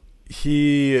 so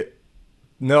he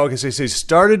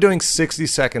started doing 60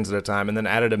 seconds at a time and then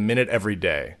added a minute every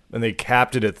day. And they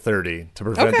capped it at 30 to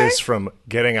prevent this from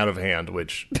getting out of hand,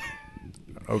 which,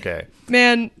 okay.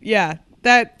 Man, yeah,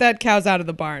 that cow's out of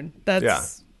the barn.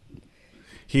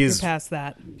 He's past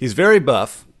that. Like very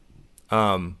buff.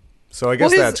 So I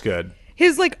guess that's good.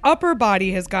 His like upper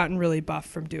body has gotten really buff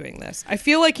from doing this. I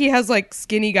feel like he has like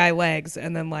skinny guy legs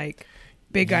and then like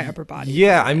big guy upper body.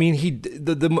 Yeah, I mean,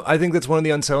 I think that's one of the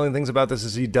unsettling things about this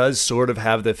is he does sort of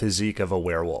have the physique of a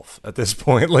werewolf at this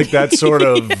point. Like that's sort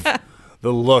of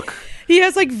the look. He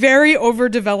has like very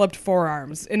overdeveloped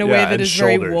forearms in a way that and is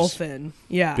shoulders. very wolfen.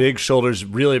 Yeah. Big shoulders,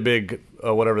 really big,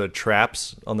 whatever the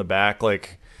traps on the back.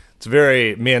 Like it's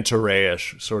very manta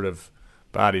ray-ish sort of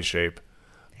body shape.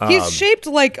 He's shaped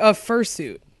like a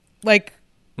fursuit. Like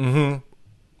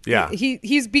Yeah.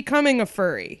 he's becoming a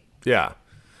furry. Yeah.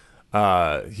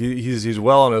 He's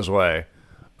well on his way.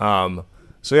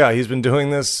 So yeah, he's been doing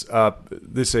this.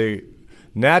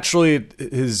 Naturally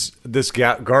this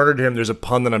garnered him. There's a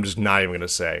pun that I'm just not even going to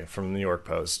say from the New York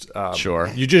Post. Sure.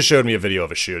 You just showed me a video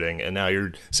of a shooting, and now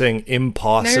you're saying Now you're doing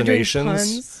impersonations.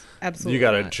 puns? Absolutely. You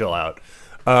got to not. chill out.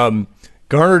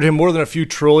 Garnered him more than a few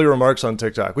trolly remarks on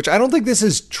TikTok, which I don't think this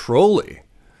is trolly.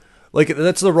 Like,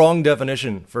 that's the wrong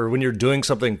definition for when you're doing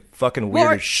something fucking weird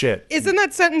Well, as shit. Isn't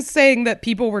that sentence saying that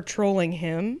people were trolling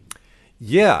him?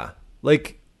 Yeah.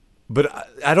 Like, but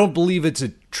I don't believe it's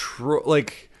a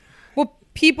like, Well,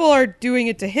 people are doing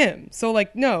it to him. So,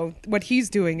 like, no, what he's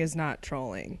doing is not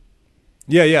trolling.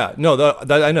 yeah. No,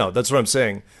 that I know. That's what I'm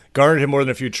saying. Garnered him more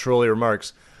than a few trolly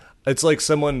remarks. It's like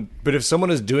but if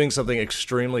someone is doing something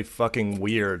extremely fucking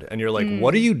weird and you're like,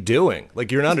 what are you doing?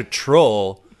 Like, you're not a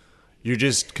troll. You're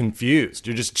just confused.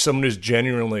 You're just someone who's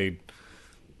genuinely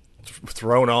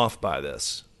thrown off by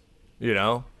this. You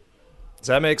know? Does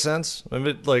that make sense? I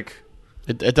mean, like,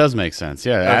 It does make sense.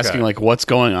 Yeah, asking like what's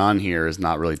going on here is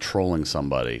not really trolling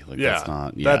somebody. Like yeah, that's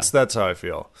not. Yeah. That's how I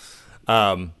feel.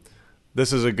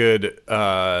 This is a good.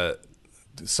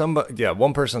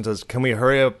 One person says, "Can we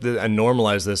hurry up and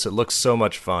normalize this? It looks so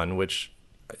much fun." Which,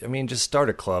 I mean, just start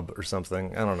a club or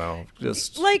something. I don't know.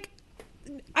 Just Like,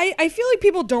 I feel like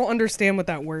people don't understand what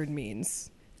that word means.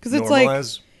 Because it's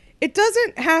normalize. like, it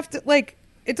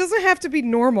doesn't have to be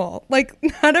normal. Like,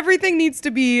 not everything needs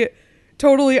to be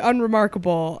totally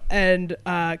unremarkable and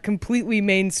completely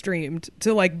mainstreamed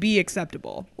to like be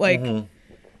acceptable. Like,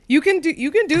 you can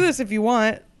do this if you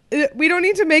want. We don't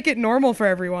need to make it normal for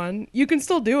everyone. You can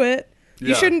still do it. You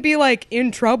Yeah. shouldn't be like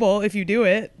in trouble if you do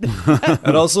it.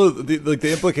 And also,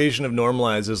 the implication of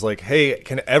normalize is like, hey,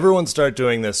 can everyone start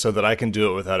doing this so that I can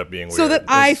do it without it being weird? So that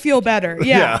I feel better.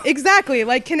 Yeah, Yeah. exactly.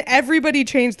 Like, can everybody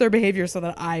change their behavior so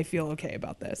that I feel okay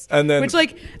about this? And then- which,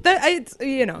 like,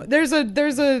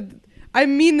 there's a. I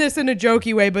mean this in a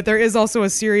jokey way, but there is also a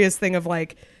serious thing of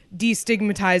like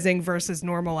destigmatizing versus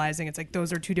normalizing. It's like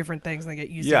those are two different things, and they get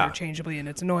used interchangeably, and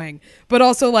it's annoying. But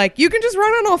also, like, you can just run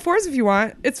on all fours if you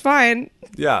want. It's fine.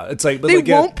 Yeah, it's like, but They like,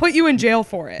 yeah, won't put you in jail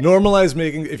for it. normalize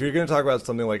making, if you're going to talk about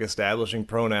something like establishing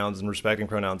pronouns and respecting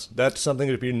pronouns, that's something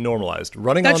to be normalized.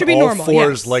 Running That on should be all normal,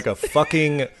 fours yes. like a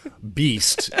fucking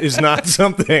beast is not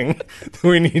something that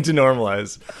we need to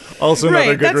normalize. Also, another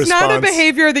Right. good That's response. not a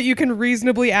behavior that you can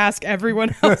reasonably ask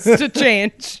everyone else to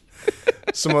change.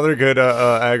 Some other good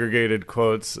aggregated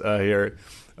quotes here.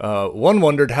 One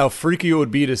wondered how freaky it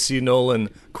would be to see Nolan,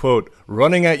 quote,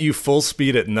 running at you full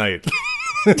speed at night.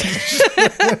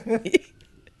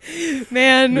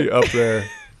 Man, Be up there.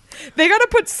 they got to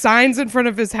put signs in front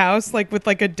of his house, like with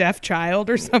like a deaf child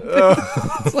or something.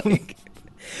 It's like,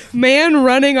 man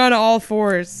running on all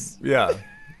fours, Yeah.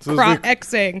 So it's like-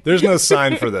 Xing. there's no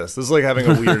sign for this. This is like having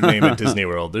a weird name at Disney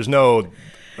World. There's no.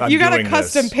 You got to doing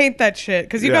custom this. paint that shit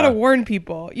because you Yeah. got to warn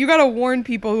people. You got to warn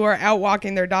people who are out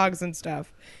walking their dogs and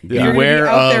stuff. Yeah. You're gonna be Beware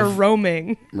out there of-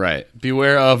 roaming. Right.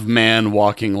 Beware of man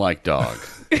walking like dog.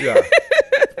 Yeah.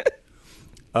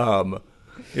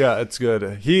 Yeah, it's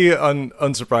good. He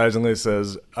unsurprisingly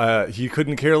says he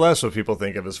couldn't care less what people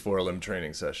think of his 4-limb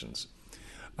training sessions.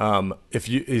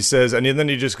 He says, and then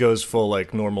he just goes full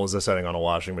like normal as a setting on a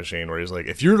washing machine, where he's like,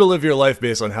 if you were to live your life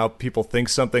based on how people think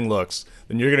something looks,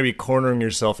 then you're going to be cornering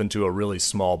yourself into a really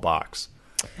small box.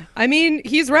 I mean,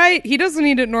 he's right. He doesn't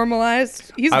need it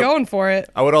normalized. He's going for it.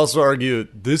 I would also argue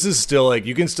this is still like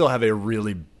you can still have a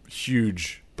really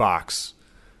huge box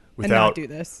And without not do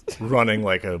this. running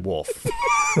like a wolf.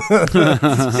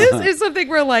 This is something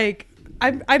where like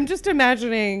I'm just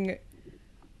imagining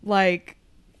like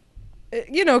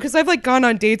because I've like gone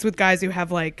on dates with guys who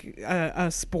have like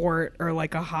a sport or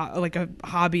like a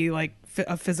hobby, like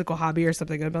a physical hobby or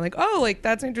something. I've been like, oh, like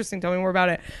that's interesting. Tell me more about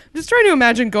it. I'm just trying to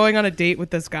imagine going on a date with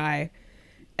this guy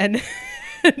and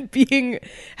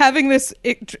having this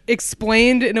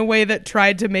explained in a way that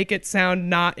tried to make it sound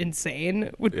not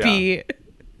insane would be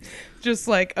just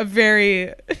like a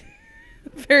very,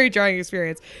 very jarring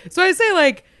experience. So I say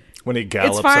like, When he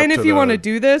gallops it's fine up if to you the want to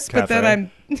do this, but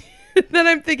then cafe. then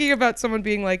I'm thinking about someone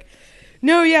being like,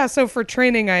 no, yeah, so for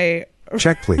training I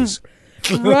Check, please.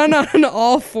 run on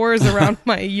all fours around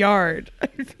my yard. I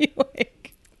feel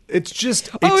like It's just.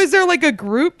 Is there like a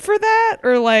group for that,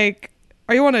 or like,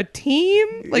 are you on a team?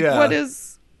 Like, Yeah. what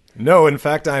is? No, in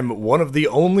fact, I'm one of the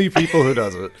only people who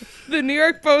does it. The New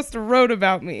York Post wrote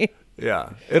about me. Yeah.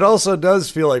 It also does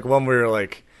feel like when we're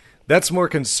like, that's more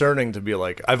concerning to be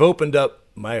like, I've opened up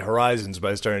my horizons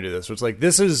by starting to do this. So it's like,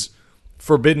 this is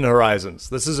forbidden horizons.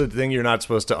 This is a thing you're not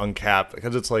supposed to uncap,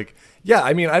 because it's like, yeah,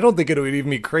 I mean, I don't think it would even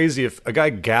be crazy if a guy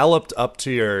galloped up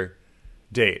to your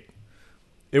date.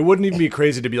 It wouldn't even be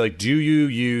crazy to be like, do you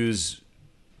use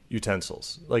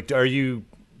utensils? Like, are you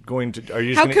just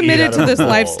How gonna eat committed out to of this a bowl?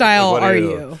 lifestyle Like, what are do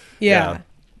you? Yeah.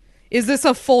 Is this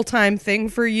a full-time thing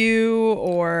for you,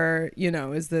 or,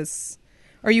 is this,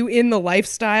 are you in the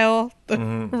lifestyle, the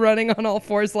running on all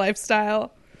fours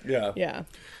lifestyle? Yeah. Yeah.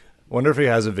 Wonder if he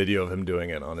has a video of him doing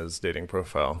it on his dating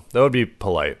profile. That would be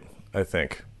polite, I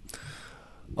think.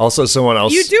 Also, someone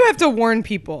else. You do have to warn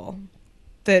people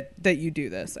that you do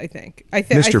this, I think. I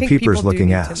think Mr. people Peepers do looking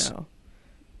need ass. to know.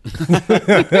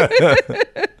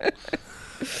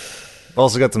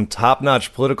 Also got some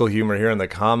top-notch political humor here in the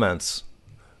comments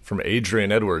from Adrian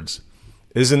Edwards.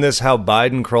 Isn't this how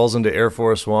Biden crawls into Air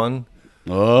Force One?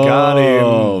 Oh, Got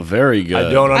him. very good. I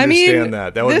don't understand I mean,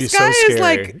 that. That would be this so guy scary. is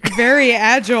like very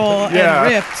agile Yeah.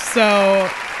 and ripped, so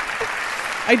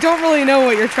I don't really know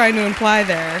what you're trying to imply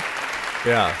there.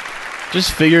 Yeah.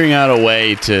 Just figuring out a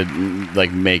way to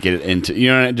like make it into,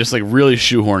 just like really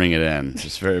shoehorning it in.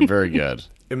 Just very, very good.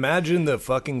 Imagine the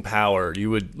fucking power you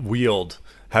would wield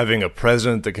having a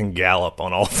president that can gallop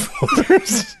on all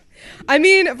fours. I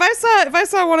mean, if I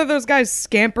saw one of those guys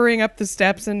scampering up the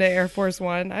steps into Air Force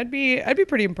One, I'd be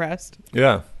pretty impressed.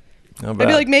 Yeah. I'd be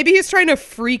like, maybe he's trying to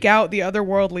freak out the other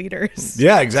world leaders.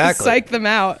 Yeah, exactly. Psych them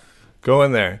out. Go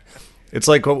in there. It's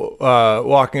like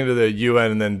walking into the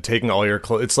UN and then taking all your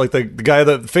clothes. It's like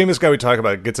the famous guy we talk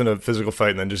about gets in a physical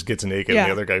fight and then just gets naked and Yeah.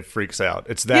 the other guy freaks out.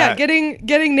 It's Yeah, that.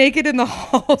 getting naked in the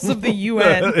halls of the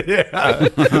UN. Yeah.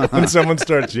 When someone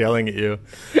starts yelling at you.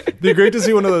 It'd be great to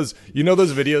see one of those,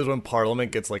 those videos when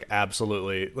Parliament gets like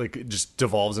absolutely, like it just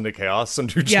devolves into chaos. Some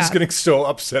dude just Yeah. getting so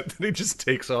upset that he just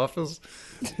takes off his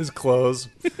clothes.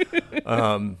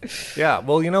 Yeah,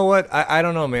 well, you know what? I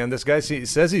don't know, man. This guy he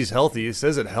says he's healthy. He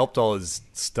says it helped all his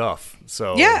stuff.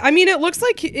 So Yeah, I mean, it looks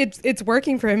like it's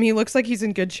working for him. He looks like he's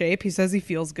in good shape. He says he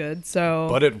feels good. So,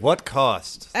 But at what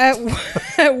cost? at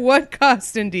what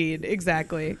cost, indeed?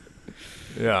 Exactly.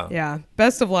 Yeah. Yeah.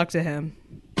 Best of luck to him.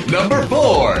 Number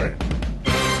 4.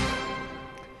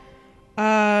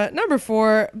 Number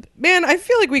 4, man, I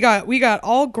feel like we got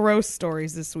all gross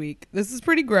stories this week. This is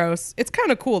pretty gross. It's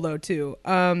kind of cool though too.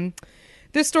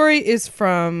 This story is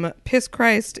from Piss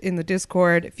Christ in the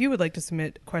Discord. If you would like to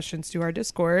submit questions to our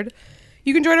Discord,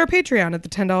 you can join our Patreon at the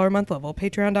 $10 a month level,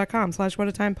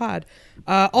 patreon.com/whatatimepod.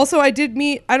 Also, I don't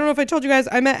know if I told you guys,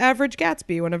 I met Average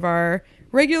Gatsby, one of our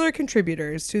regular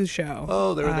contributors to the show.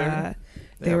 Oh, they were there?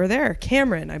 They were there.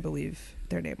 Cameron, I believe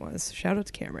their name was. Shout out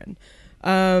to Cameron.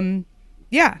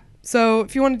 Yeah. So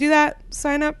if you want to do that,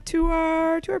 sign up to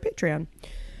our Patreon.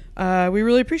 We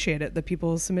really appreciate it that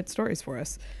people submit stories for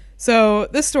us. So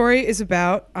this story is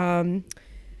about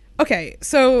okay,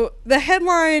 so the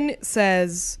headline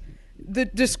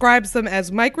describes them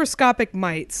as microscopic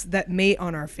mites that mate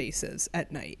on our faces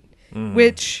at night,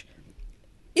 which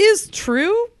is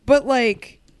true, but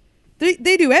like they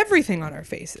do everything on our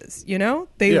faces,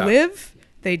 They Yeah. live,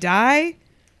 they die,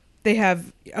 they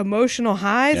have emotional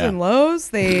highs and lows,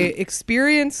 they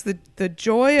experience the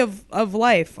joy of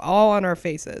life all on our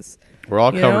faces. We're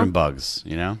all You covered know? in bugs,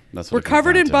 That's what We're it comes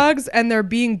covered down in to. bugs, and they're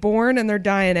being born and they're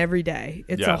dying every day.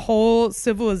 It's Yeah. a whole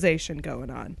civilization going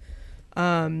on.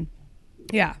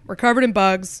 Yeah, we're covered in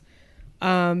bugs.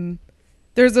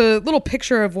 There's a little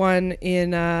picture of one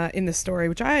in the story,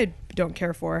 which I don't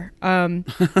care for. Yeah,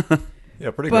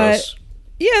 pretty But gross.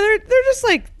 yeah, they're just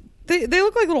like they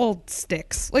look like little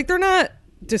sticks. Like they're not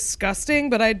disgusting,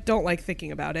 but I don't like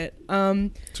thinking about it. To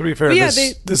be fair, but yeah,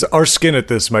 our skin at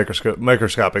this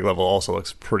microscopic level also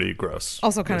looks pretty gross.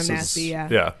 Also kind of This nasty, yeah.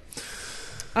 Yeah.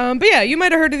 But yeah, you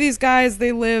might have heard of these guys.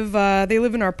 They live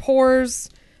in our pores,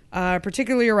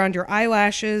 particularly around your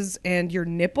eyelashes and your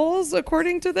nipples,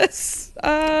 according to this.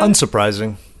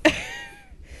 Unsurprising.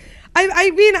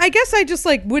 I mean, I guess I just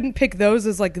like wouldn't pick those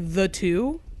as like the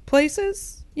two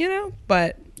places,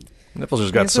 but Nipples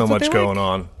just got guess so that's what much they going like.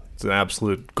 on. It's an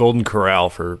absolute golden corral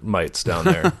for mites down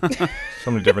there.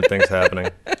 So many different things happening.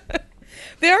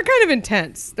 they are kind of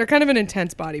intense. They're kind of an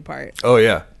intense body part. Oh,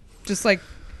 yeah. Just like,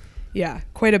 yeah,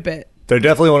 quite a bit. They're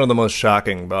definitely one of the most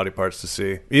shocking body parts to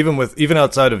see. Even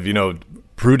outside of,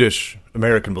 prudish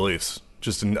American beliefs.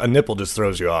 Just a nipple just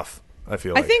throws you off. I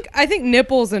feel like. I think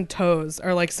nipples and toes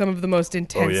are like some of the most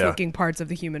intense yeah. looking parts of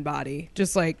the human body.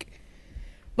 Just like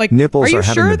Nipples are are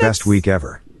having sure the best week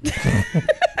ever.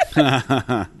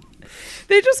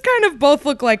 They just kind of both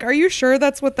look like, are you sure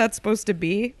that's what that's supposed to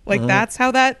be? Like that's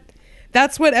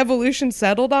what evolution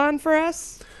settled on for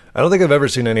us? I don't think I've ever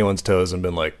seen anyone's toes and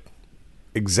been like,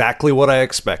 exactly what I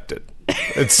expected.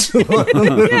 It's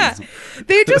Yeah.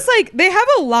 They just like, they have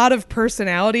a lot of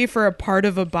personality for a part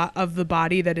of of the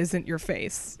body that isn't your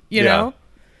face, you know?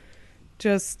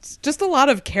 Just a lot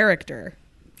of character.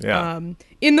 Yeah.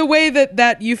 In the way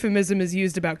that euphemism is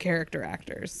used about character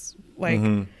actors. Like,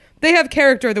 they have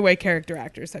character the way character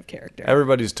actors have character.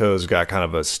 Everybody's toes got kind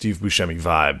of a Steve Buscemi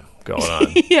vibe going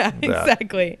on. Yeah,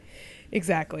 exactly.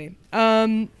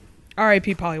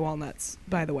 R.I.P. Polly Walnuts,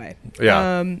 by the way.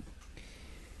 Yeah.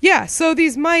 Yeah, so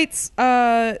these mites,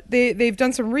 they've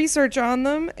done some research on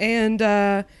them, and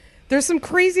there's some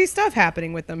crazy stuff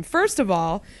happening with them. First of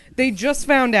all, they just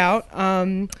found out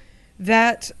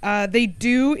that they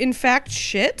do, in fact,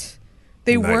 shit.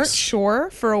 They weren't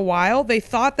sure for a while. They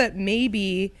thought that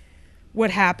maybe what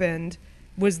happened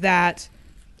was that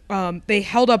they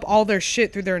held up all their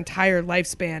shit through their entire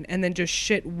lifespan and then just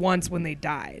shit once when they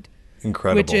died.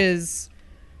 Incredible. Which is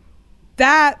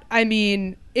that, I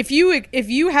mean, if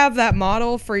you have that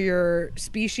model for your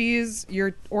species,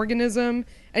 your organism,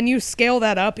 and you scale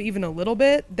that up even a little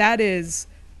bit, that is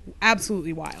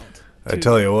absolutely wild. I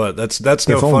tell you what, that's no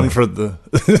If fun only. for the.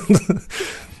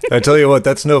 I tell you what,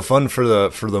 that's no fun for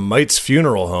the Mites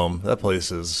funeral home. That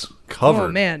place is covered.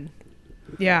 Oh man,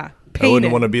 yeah. I wouldn't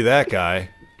Painted. want to be that guy.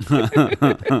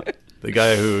 The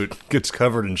guy who gets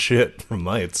covered in shit from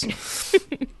mites.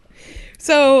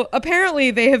 So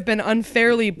apparently they have been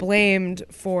unfairly blamed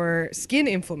for skin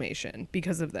inflammation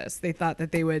because of this. They thought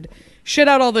that they would shit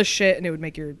out all this shit and it would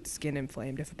make your skin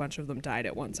inflamed if a bunch of them died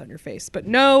at once on your face. But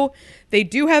no, they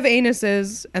do have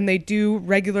anuses and they do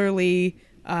regularly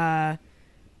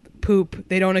poop.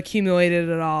 They don't accumulate it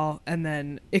at all and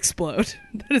then explode.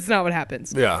 That is not what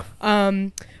happens. Yeah.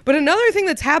 But another thing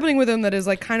that's happening with them that is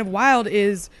like kind of wild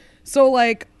is, so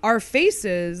like our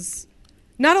faces,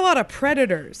 not a lot of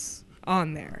predators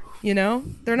on there, you know?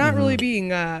 They're not really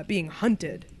being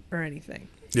hunted or anything.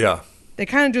 Yeah. They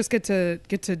kind of just get to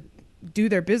do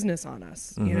their business on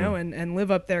us, you know, and live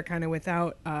up there kind of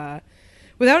without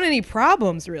any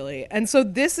problems really. And so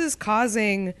this is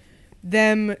causing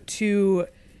them to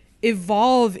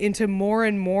evolve into more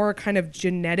and more kind of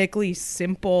genetically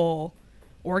simple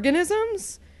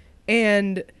organisms,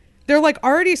 and they're like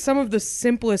already some of the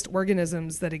simplest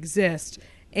organisms that exist,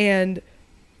 and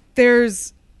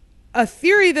there's a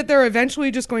theory that they're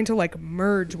eventually just going to like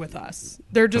merge with us.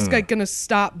 They're just like going to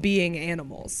stop being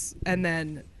animals and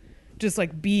then just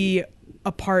like be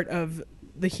a part of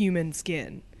the human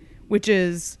skin, which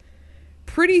is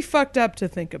pretty fucked up to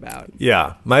think about.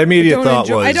 Yeah. My immediate thought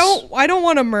was... I don't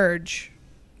want to merge.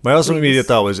 My also immediate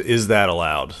thought was, is that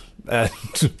allowed?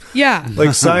 Yeah.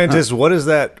 Like, scientists, what is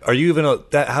that? Are you even...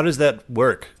 how does that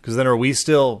work? Because then are we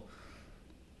still...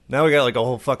 Now we got like a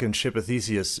whole fucking Ship of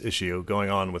Theseus issue going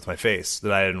on with my face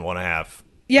that I didn't want to have.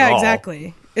 Yeah,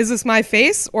 exactly. Is this my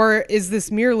face or is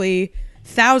this merely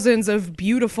thousands of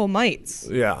beautiful mites?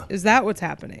 Yeah. Is that what's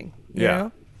happening? You Yeah.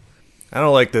 know? I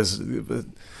don't like this.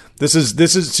 This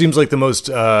is seems like the most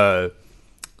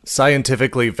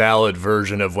scientifically valid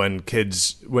version of when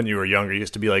you were younger,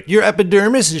 used to be like, your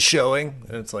epidermis is showing.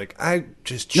 And it's like, I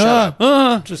just shut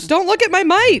up. Just Don't look at my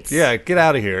mites. yeah, get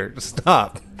out of here.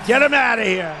 Stop. Get him out of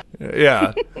here.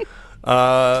 Yeah.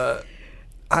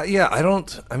 Yeah, I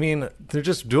don't. I mean, they're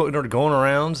just going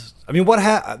around. I mean,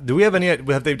 do we have any?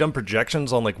 Have they done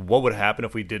projections on like what would happen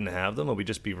if we didn't have them? Would we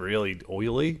just be really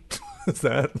oily? Is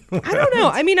that? I don't know.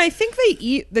 I mean, I think they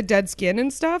eat the dead skin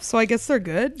and stuff, so I guess they're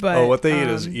good. But What they eat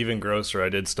is even grosser. I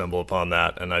did stumble upon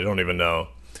that, and I don't even know.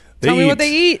 Tell me what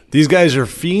they eat. These guys are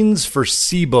fiends for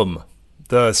sebum,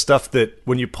 the stuff that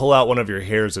when you pull out one of your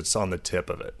hairs, it's on the tip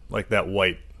of it, like that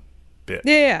white bit.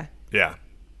 Yeah. Yeah.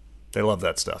 They love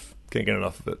that stuff. Can't get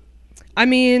enough of it. I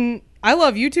mean, I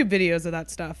love YouTube videos of that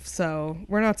stuff, so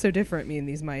we're not so different, me and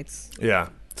these mites. Yeah.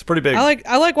 It's pretty big.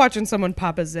 I like watching someone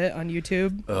pop a zit on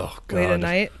YouTube Oh, God. late at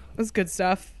night. That's good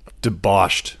stuff.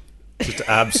 Debauched. Just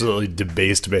absolutely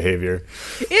debased behavior.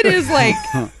 It is like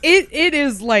it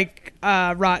is like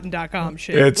rotten.com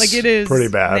shit. It's like it is pretty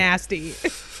bad. nasty.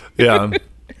 Yeah.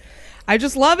 I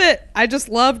just love it. I just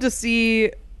love to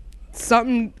see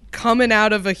something coming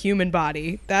out of a human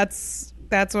body. That's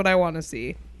what I want to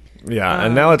see. Yeah.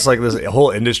 And now it's like this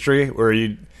whole industry where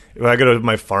when I go to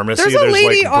my pharmacy, There's a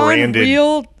lady like on branded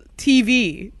real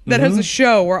TV that has a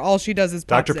show where all she does is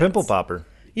pop Dr. zits. Pimple Popper.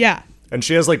 Yeah. And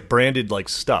she has like branded like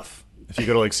stuff. If you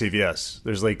go to like CVS,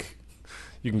 there's like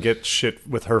you can get shit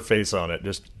with her face on it.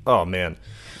 Just oh man,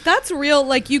 That's real.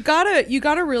 Like you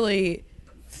gotta really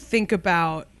think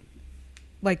about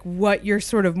like what your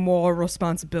sort of moral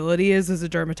responsibility is as a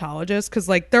dermatologist, because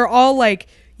like they're all like,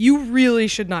 you really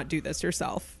should not do this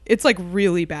yourself. It's like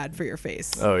really bad for your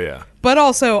face. oh yeah, But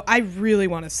also, I really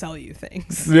want to sell you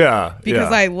things yeah, because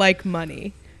yeah. I like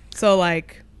money. So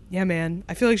like, yeah, man,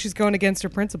 I feel like she's going against her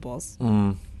principles.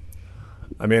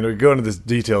 I mean, we go into the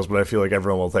details, but I feel like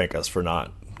everyone will thank us for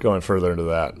not going further into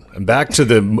that. And back to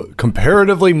the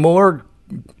comparatively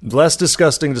less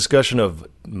disgusting discussion of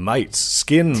mites,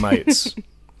 skin mites.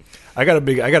 I got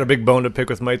a big bone to pick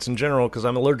with mites in general because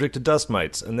I'm allergic to dust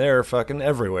mites, and they're fucking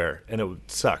everywhere, and it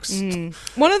sucks.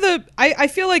 One of the, I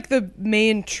feel like the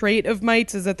main trait of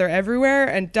mites is that they're everywhere,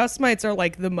 and dust mites are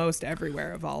like the most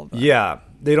everywhere of all of them. Yeah,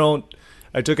 they don't.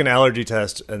 I took an allergy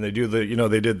test, and they do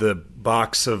they did the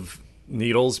box of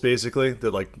needles basically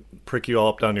that like prick you all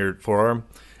up down your forearm,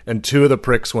 and 2 of the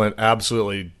pricks went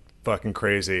absolutely fucking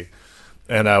crazy,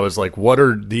 and I was like, "What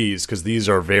are these?" Because these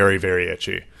are very, very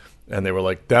itchy. And they were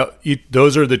like,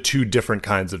 those are the 2 different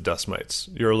kinds of dust mites.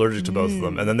 You're allergic to both of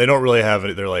them. And then they don't really have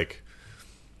it. They're like,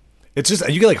 it's just,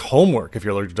 you get like homework if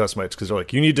you're allergic to dust mites because they're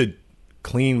like, you need to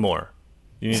clean more.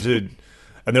 You need to,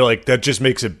 and they're like, that just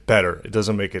makes it better. It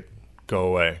doesn't make it go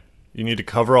away. You need to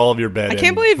cover all of your bed. I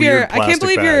can't believe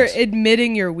you're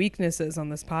admitting your weaknesses on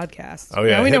this podcast. Oh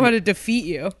yeah, now we know how to defeat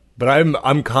you. But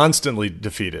I'm constantly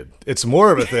defeated. It's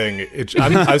more of a thing.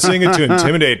 I'm saying it to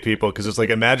intimidate people because it's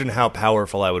like, imagine how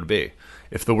powerful I would be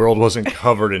if the world wasn't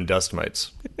covered in dust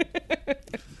mites.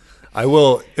 I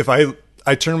will if I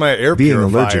turn my air Being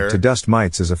purifier. allergic to dust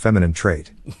mites is a feminine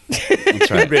trait. That's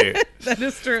right. That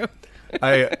is true.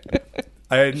 I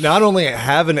not only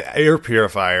have an air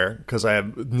purifier because I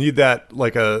need that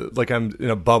like I'm in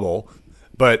a bubble,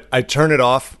 but I turn it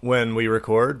off when we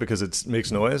record because it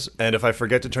makes noise. And if I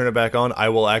forget to turn it back on, I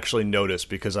will actually notice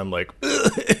because I'm like,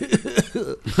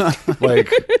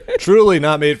 like truly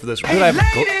not made for this. I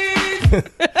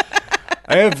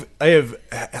have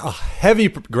a heavy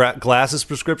glasses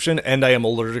prescription, and I am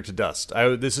allergic to dust.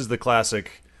 This is the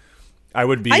classic. I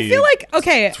would be. I feel like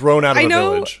thrown out of a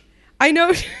village. I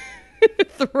know.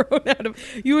 Thrown out of.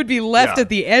 You would be left at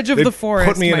the edge of the forest.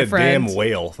 Put me in my a friend. damn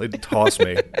whale. They'd toss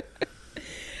me.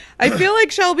 I feel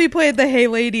like Shelby played the "Hey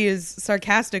ladies"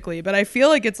 sarcastically, but I feel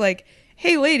like it's like,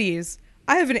 "Hey ladies,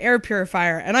 I have an air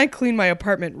purifier and I clean my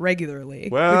apartment regularly,"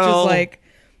 Well, which is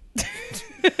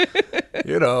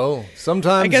like,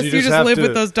 sometimes I guess you just have live to,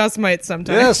 with those dust mites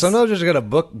sometimes. Yeah, sometimes you just gotta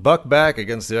buck back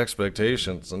against the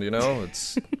expectations, and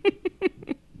it's,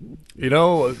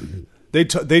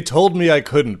 they told me I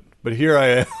couldn't, but here I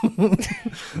am.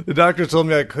 The doctor told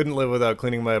me I couldn't live without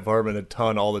cleaning my apartment a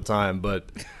ton all the time, but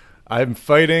I'm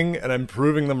fighting and I'm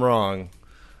proving them wrong.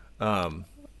 Yeah,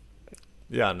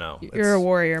 no. You're a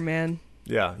warrior, man.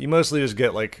 Yeah, you mostly just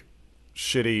get like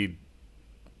shitty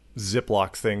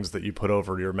Ziploc things that you put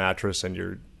over your mattress and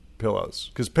your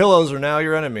pillows. Because pillows are now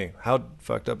your enemy. How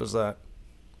fucked up is that?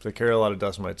 They carry a lot of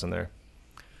dust mites in there.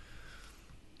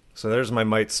 So there's my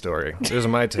mite story. There's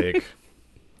my take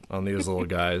on these little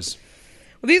guys.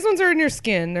 Well, these ones are in your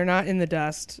skin. They're not in the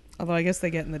dust. Although I guess they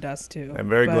get in the dust too. I'm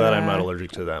very glad I'm not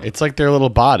allergic to them. It's like their little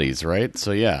bodies, right?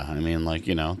 So yeah, I mean, like,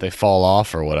 they fall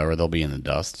off or whatever, they'll be in the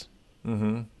dust.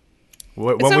 Mm-hmm.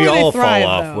 When not we where they all thrive,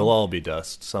 fall off, though. we'll all be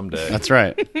dust someday. That's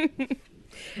right.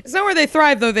 It's not where they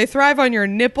thrive, though. They thrive on your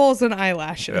nipples and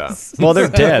eyelashes. Yeah. Well, they're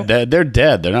dead. They're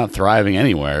dead. They're not thriving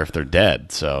anywhere if they're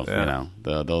dead. So Yeah.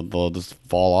 they'll just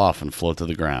fall off and float to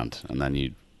the ground, and then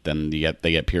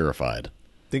they get purified.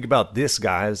 Think about this,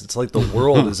 guys. It's like the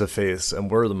world is a face, and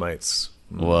we're the mites.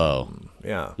 Whoa.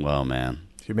 Yeah. Well, man.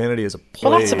 Humanity is a plague.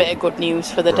 Well, that's a bit of good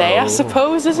news for the day, I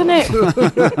suppose, isn't it?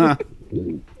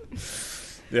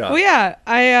 Yeah. Well, yeah.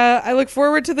 I look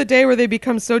forward to the day where they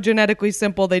become so genetically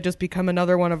simple they just become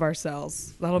another one of our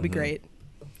cells. That'll be great.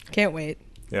 Can't wait.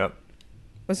 Yep.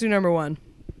 Let's do number 1.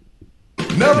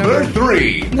 Number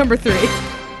 3. Number 3.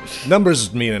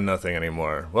 Numbers mean nothing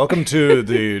anymore. Welcome to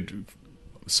the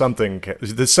something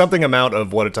amount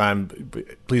of What a Time.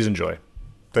 Please enjoy.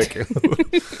 Thank you.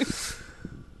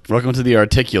 Welcome to the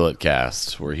Articulate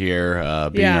Cast. We're here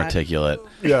being Yeah. articulate.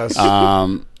 Yes.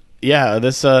 Yeah,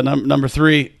 this number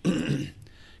 3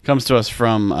 comes to us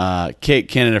from Kate,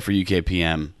 Canada for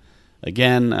UKPM.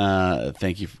 Again,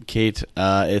 thank you, Kate.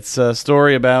 It's a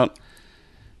story about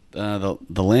the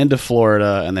land of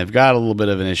Florida, and they've got a little bit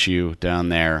of an issue down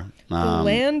there. The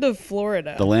land of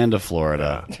Florida. The land of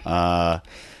Florida.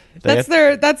 That's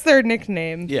their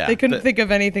nickname. Yeah, They couldn't think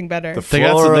of anything better. the they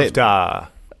got some- Florida.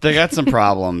 They got some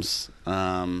problems.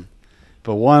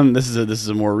 But this is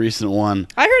a more recent one.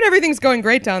 I heard everything's going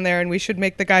great down there, and we should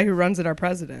make the guy who runs it our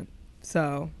president.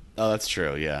 So. Oh, that's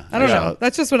true. Yeah. I don't know.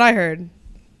 That's just what I heard.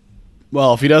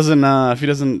 Well, if he doesn't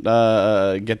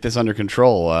get this under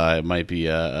control, it might be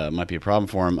a problem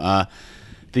for him.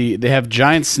 They have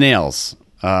giant snails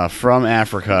from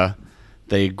Africa.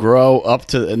 They grow up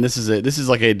to, and this is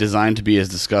like a designed to be as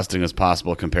disgusting as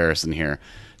possible comparison here.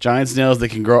 Giant snails that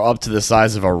can grow up to the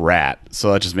size of a rat.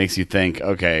 So that just makes you think,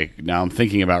 okay, now I'm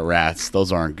thinking about rats.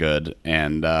 Those aren't good.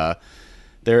 And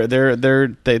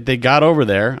they got over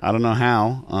there. I don't know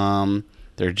how.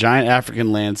 They're giant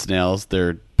African land snails.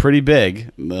 They're pretty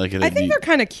big. I think they're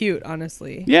kind of cute,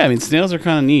 honestly. Yeah, I mean, snails are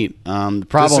kind of neat. The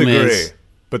problem is...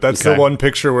 But that's the one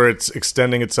picture where it's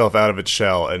extending itself out of its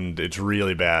shell, and it's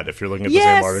really bad if you're looking at the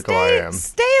same article I am.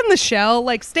 Stay in the shell.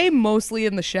 Like, stay mostly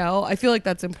in the shell. I feel like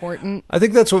that's important. I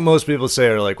think that's what most people say,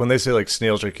 are like, when they say, like,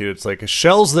 snails are cute, it's like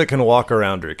shells that can walk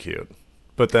around are cute.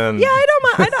 But then... Yeah, I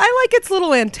don't mind. I like its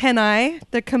little antennae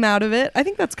that come out of it. I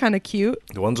think that's kind of cute.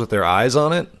 The ones with their eyes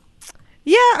on it?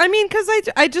 Yeah, I mean, because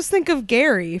I just think of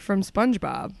Gary from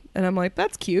SpongeBob, and I'm like,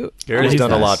 that's cute. Gary's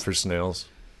done a lot for snails.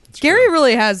 Gary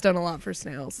really has done a lot for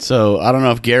snails. So I don't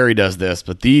know if Gary does this,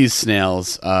 but these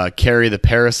snails carry the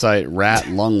parasite rat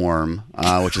lungworm,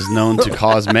 which is known to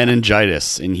cause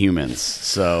meningitis in humans.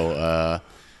 So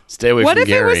stay away from Gary. What if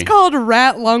it was called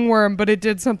rat lungworm, but it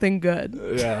did something good?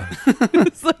 Yeah.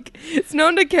 It's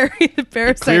known to carry the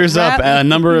parasite. It clears up a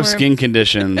number of lungworm. skin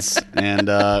conditions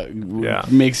and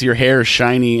makes your hair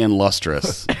shiny and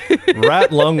lustrous. Rat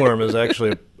lungworm is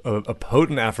actually a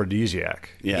potent aphrodisiac.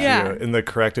 Yeah. In the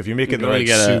correct, if you make it in the right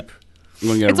soup.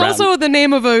 It's also the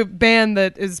name of a band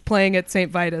that is playing at St.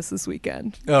 Vitus this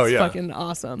weekend. Oh, it's yeah. fucking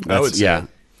awesome. There's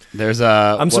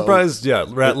I'm surprised,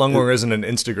 rat lungworm isn't an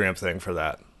Instagram thing for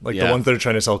that. Like the ones that are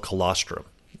trying to sell colostrum.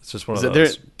 It's just one of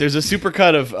those. There's a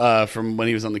supercut of from when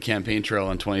he was on the campaign trail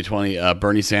in 2020.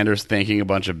 Bernie Sanders thanking a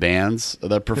bunch of bands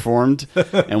that performed,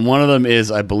 and one of them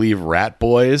is, I believe, Rat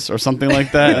Boys or something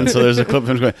like that. And so there's a clip of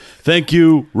him going, "Thank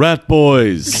you, Rat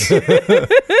Boys."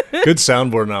 Good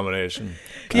soundboard nomination.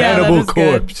 Yeah, Cannibal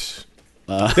Corpse.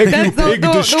 Thank you, Pig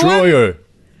Destroyer.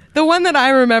 The one that I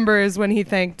remember is when he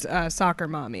thanked Soccer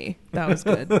Mommy. That was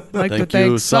good. Like Thank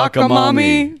you, Soccer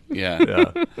Mommy. Yeah.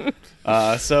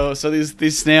 So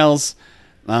these snails.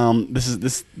 This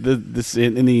is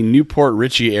in the Newport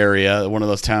Richey area, one of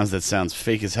those towns that sounds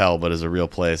fake as hell, but is a real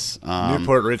place.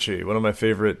 Newport Richey, one of my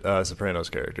favorite Sopranos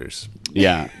characters.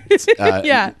 Yeah.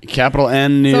 Yeah. Capital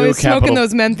N New. So he's capital, smoking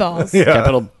those menthols. Yeah.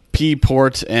 Capital P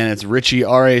Port, and it's Richey,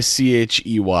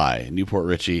 Rachey, Newport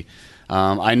Richey.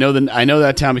 I know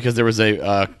that town because there was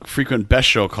a frequent Best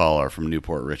Show caller from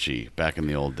Newport Richey back in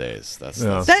the old days. That's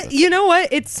You know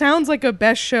what? It sounds like a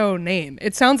Best Show name.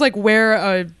 It sounds like where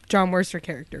a John Worcester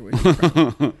character would be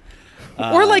from.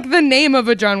 Or like the name of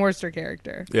a John Worcester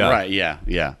character. Yeah. Right.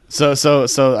 Yeah.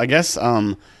 So I guess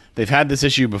they've had this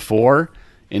issue before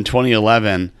in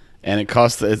 2011, and it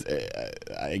cost.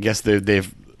 I guess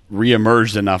they've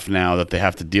reemerged enough now that they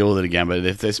have to deal with it again. But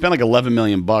if they spent like $11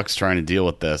 million trying to deal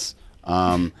with this.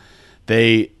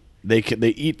 They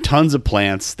eat tons of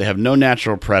plants. They have no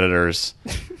natural predators.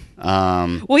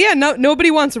 Well, yeah,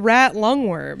 nobody wants rat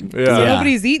lungworm. Yeah. So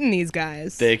nobody's eating these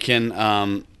guys. They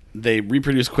can they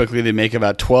reproduce quickly. They make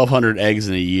about 1,200 eggs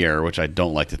in a year, which I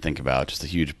don't like to think about. Just a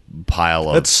huge pile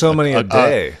of. That's so many a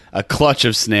day. A clutch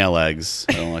of snail eggs.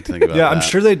 I don't like to think about. Yeah, that. I'm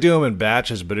sure they do them in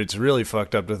batches, but it's really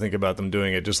fucked up to think about them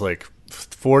doing it just like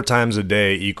 4 times a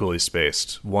day, equally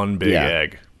spaced. One big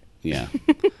egg. Yeah.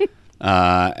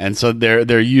 And so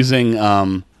they're using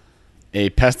a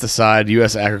pesticide.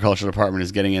 U.S. Agriculture Department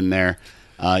is getting in there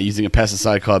using a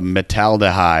pesticide called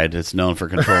metaldehyde. It's known for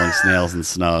controlling snails and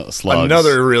slugs.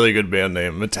 Another really good band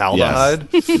name, Metaldehyde.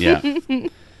 Yes.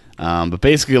 Yeah. But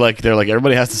basically, they're like,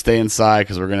 everybody has to stay inside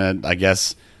because we're gonna, I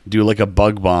guess, do like a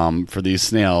bug bomb for these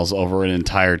snails over an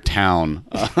entire town.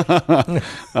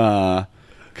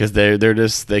 Because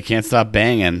they can't stop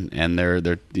banging, and they're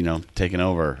taking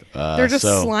over. They're just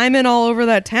sliming all over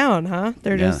that town, huh?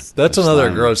 That's another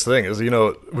gross thing. Is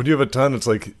when you have a ton, it's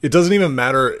like it doesn't even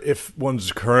matter if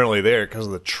one's currently there because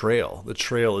of the trail. The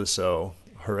trail is so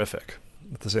horrific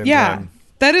at the same time. Yeah,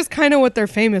 that is kind of what they're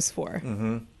famous for.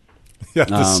 Mm-hmm. Yeah,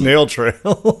 the snail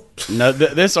trail. No,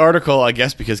 this article, I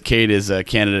guess, because Kate is a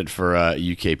candidate for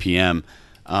UKPM.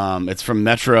 It's from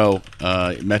Metro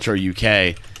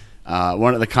UK.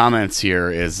 One of the comments here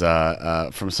is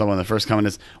from someone. The first comment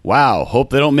is, "Wow, hope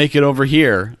they don't make it over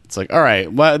here." It's like, all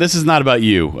right, well, this is not about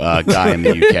you, guy in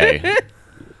the UK.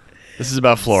 This is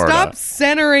about Florida. Stop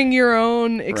centering your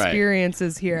own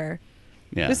experiences here.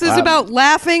 Yeah. This is about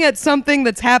laughing at something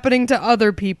that's happening to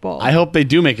other people. I hope they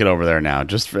do make it over there now.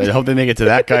 I hope they make it to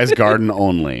that guy's garden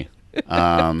only.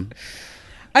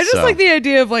 I just like the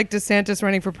idea of like DeSantis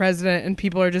running for president and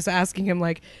people are just asking him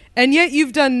like, and yet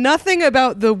you've done nothing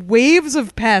about the waves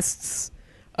of pests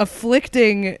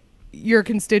afflicting your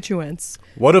constituents.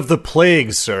 What of the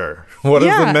plagues, sir? What of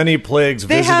the many plagues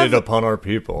visited upon our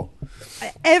people?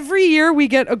 Every year we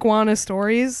get iguana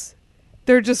stories.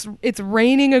 It's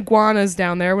raining iguanas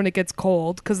down there when it gets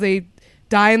cold because they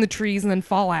die in the trees and then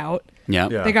fall out. Yeah.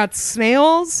 They got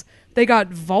snails. They got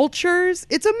vultures.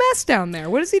 It's a mess down there.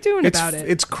 What is he doing about it?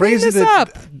 It's crazy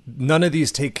that none of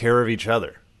these take care of each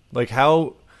other. Like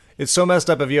how it's so messed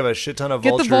up if you have a shit ton of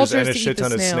vultures and a shit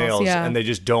ton of snails and they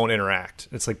just don't interact.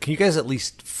 It's like, can you guys at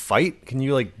least fight? Can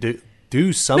you like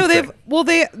do something? No,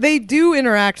 they do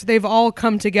interact. They've all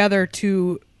come together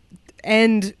to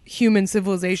end human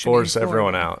civilization. Force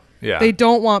everyone out. Yeah. They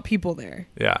don't want people there.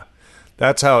 Yeah.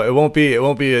 That's how it won't be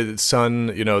a sun,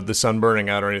 the sun burning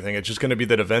out or anything. It's just going to be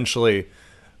that eventually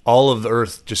all of the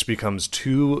earth just becomes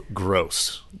too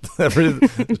gross.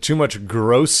 Too much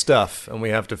gross stuff and we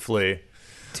have to flee.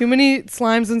 Too many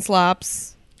slimes and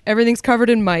slops. Everything's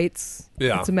covered in mites.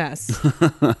 Yeah. It's a mess.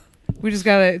 We just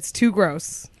it's too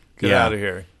gross. Get out of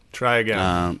here. Try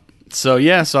again. So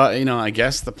I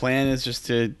guess the plan is just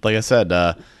to, like I said,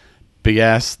 big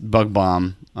ass bug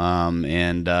bomb,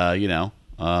 and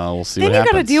we'll see what happens. Then you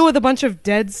got to deal with a bunch of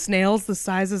dead snails the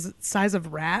size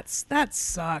of rats. That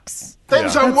sucks.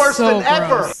 Things are worse than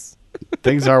ever.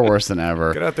 Things are worse than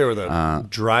ever. Get out there with a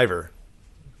driver,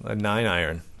 a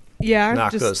 9-iron. Yeah,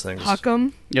 knock just those things. Huck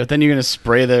them. Yeah, but then you're gonna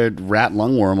spray the rat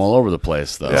lungworm all over the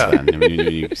place, though. Yeah. Then. I mean,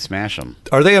 you smash them.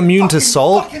 Are they immune to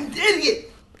salt? Fucking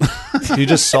idiot. Do you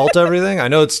just salt everything? I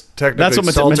know it's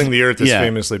technically salting the earth is yeah.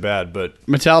 famously bad, but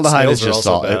Metaldehyde is snails are just also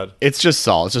salt. bad. It's just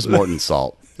salt. It's just Morton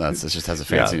salt. It just has a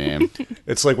fancy name.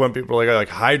 It's like when people are like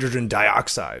hydrogen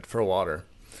dioxide for water.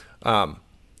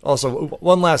 Also,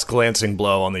 one last glancing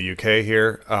blow on the UK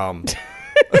here.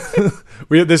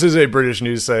 This is a British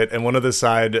news site, and one of the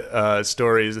side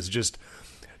stories is just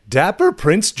Dapper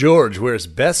Prince George wears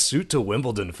best suit to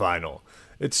Wimbledon final.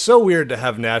 It's so weird to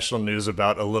have national news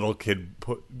about a little kid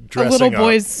dressing up. A little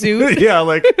boy's suit. Yeah,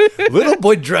 like little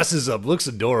boy dresses up, looks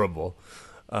adorable.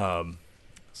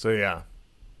 So yeah.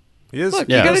 Look,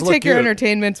 you got to take your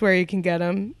entertainments where you can get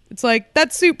them. It's like,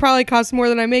 that suit probably costs more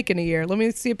than I make in a year. Let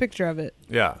me see a picture of it.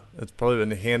 Yeah, it's probably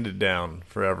been handed down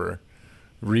forever.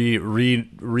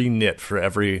 Re-knit for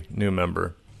every new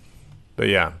member. But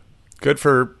yeah, good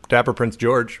for Dapper Prince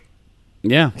George.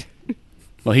 Yeah.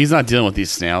 Well, he's not dealing with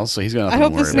these snails, so he's got nothing to worry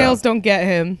about. I hope the snails don't get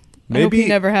him. Maybe I hope he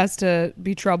never has to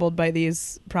be troubled by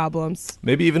these problems.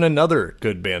 Maybe even another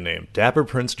good band name, Dapper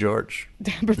Prince George.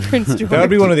 Dapper Prince George. That would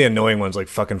be one of the annoying ones, like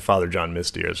fucking Father John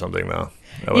Misty or something, though.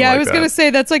 I was going to say,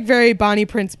 that's like very Bonnie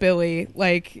Prince Billy.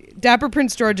 Like, Dapper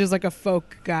Prince George is like a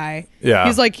folk guy. Yeah.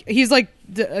 He's like a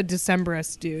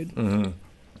Decemberist dude. Mm-hmm.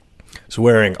 He's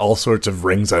wearing all sorts of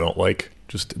rings I don't like.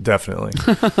 Just definitely.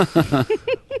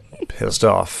 Pissed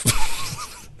off.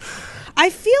 I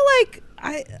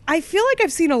feel like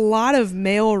I've seen a lot of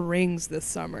male rings this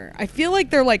summer. I feel like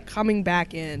they're like coming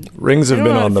back in. Rings have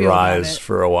been on the rise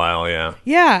for a while, yeah.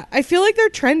 Yeah, I feel like they're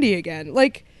trendy again.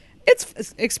 Like,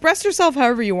 it's express yourself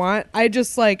however you want. I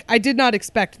just I did not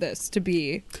expect this to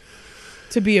be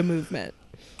a movement.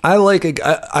 I like it.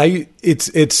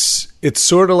 It's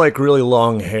sort of like really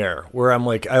long hair, where I'm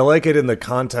like, I like it in the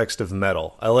context of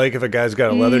metal. I like if a guy's got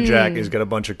a leather jacket, he's got a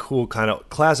bunch of cool kind of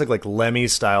classic like Lemmy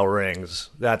style rings.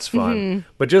 That's fun. Mm-hmm.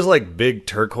 But just like big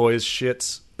turquoise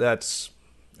shits,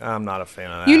 I'm not a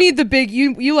fan of that. You need the big.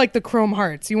 You like the chrome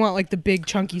hearts. You want like the big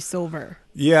chunky silver.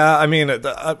 Yeah, I mean,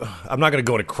 I'm not going to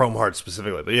go into chrome hearts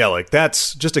specifically, but yeah, like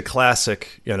that's just a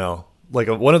classic, like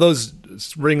one of those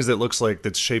rings that looks like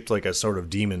that's shaped like a sort of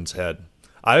demon's head.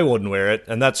 I wouldn't wear it,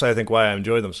 and that's I think why I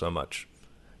enjoy them so much,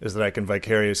 is that I can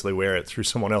vicariously wear it through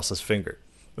someone else's finger.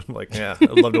 I'm like, yeah,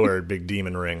 I'd love to wear a big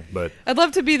demon ring, but I'd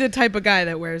love to be the type of guy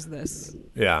that wears this.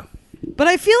 Yeah. But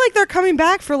I feel like they're coming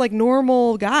back for like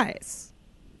normal guys.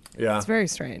 Yeah. It's very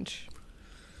strange.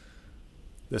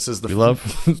 This is we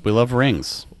love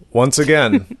rings. Once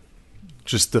again,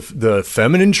 just the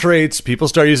feminine traits. People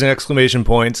start using exclamation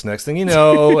points. Next thing you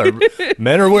know,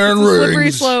 men are wearing it's a rings.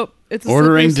 Slippery slope. It's a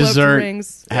ordering slippery slope dessert, to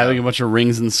rings. having a bunch of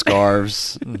rings and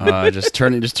scarves, just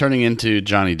turning into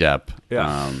Johnny Depp.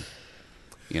 Yeah.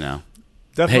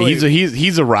 Definitely. Hey,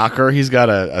 he's a rocker. He's got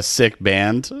a sick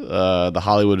band, the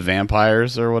Hollywood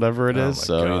Vampires or whatever it is.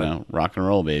 So God. rock and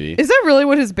roll, baby. Is that really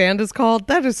what his band is called?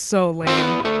 That is so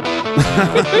lame.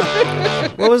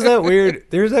 What was that weird?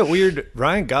 There's that weird.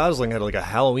 Ryan Gosling had like a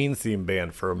Halloween themed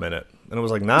band for a minute. and it was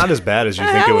like not as bad as you A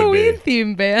think it would Halloween be.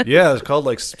 theme band. Yeah, it's called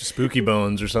like Spooky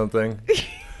Bones or something.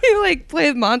 You like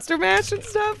play Monster Mash and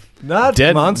stuff. Not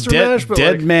Monster Mash, but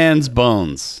Dead like, Man's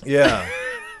Bones. yeah.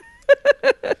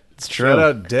 It's true. Shout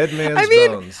out Dead Man's I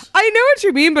mean, Bones. I know what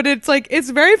you mean, but it's like it's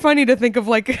very funny to think of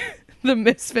like the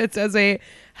Misfits as a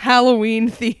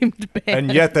Halloween themed band.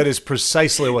 And yet that is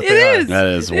precisely what it they is. are. That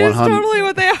is It is 100 totally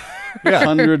what they are.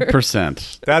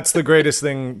 100%. That's the greatest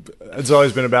thing that's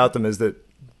always been about them is that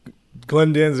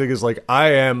Glenn Danzig is like,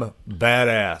 I am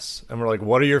badass. And we're like,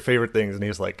 what are your favorite things? And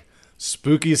he's like,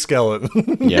 spooky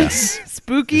skeleton. Yes.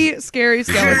 Spooky, scary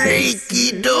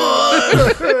skeletons.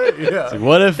 Yeah.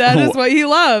 What if That is what he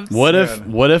loves. What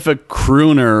if a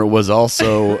crooner was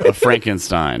also a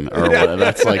Frankenstein or what?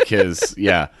 That's like his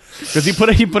because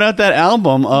he put out that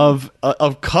album of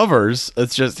covers.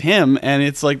 It's just him, and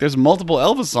it's like there's multiple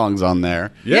Elvis songs on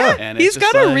there. Yeah. and it's He's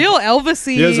just got a like- real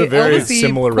Elvis-y, He has a very Elvis-y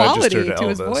similar quality register to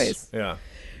his Elvis. voice. Yeah.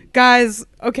 Guys,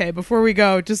 okay, before we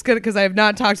go, just because I have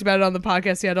not talked about it on the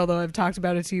podcast yet, although I've talked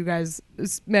about it to you guys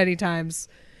many times.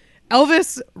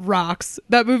 Elvis rocks.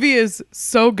 That movie is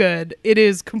so good. It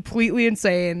is completely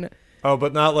insane. Oh,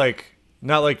 but not like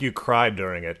you cried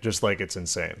during it, just like it's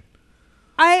insane.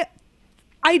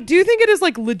 I do think it is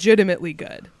like legitimately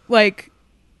good. Like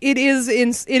it is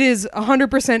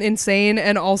 100% insane,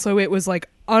 and also it was like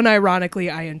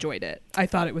unironically I enjoyed it. I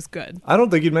thought it was good. I don't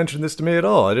think you'd mentioned this to me at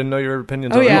all. I didn't know your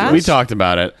opinions Oh, on yeah? Elvis. We talked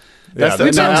about it. Yeah,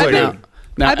 that sounds like a...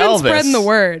 Now, I've been Elvis, spreading the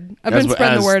word. I've been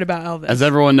spreading the word about Elvis. As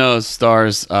everyone knows,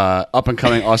 stars up and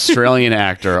coming Australian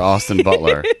actor Austin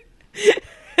Butler.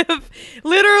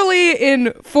 Literally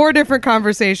in 4 different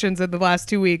conversations in the last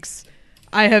 2 weeks,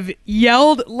 I have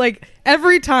yelled, like,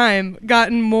 every time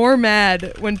gotten more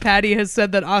mad when Patty has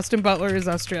said that Austin Butler is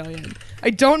Australian.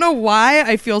 I don't know why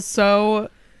I feel so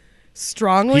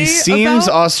strongly He seems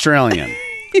about... Australian.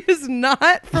 He is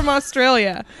not from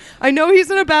Australia. I know he's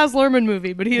in a Baz Luhrmann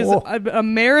movie, but he is an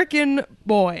American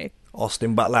boy.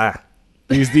 Austin Butler.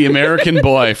 He's the American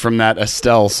boy from that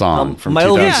Estelle song from my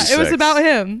 2006. Yeah, it was about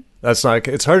him. That's not...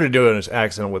 It's hard to do in an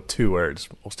accent with 2 words.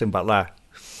 Austin Butler.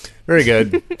 Very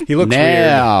good. He looks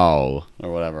now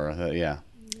or whatever. Yeah.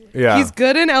 weird. Yeah. He's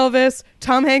good in Elvis.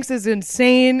 Tom Hanks is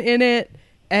insane in it,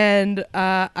 and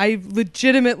I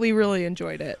legitimately really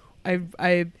enjoyed it.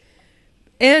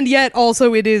 And yet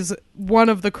also it is one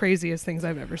of the craziest things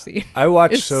I've ever seen. I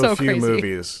watch It's so few crazy.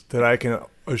 movies that I can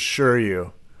assure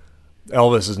you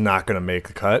Elvis is not going to make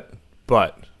the cut,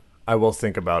 but I will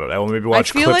think about it. I will maybe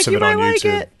watch feel clips like of you it on might like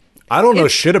YouTube. it. I don't know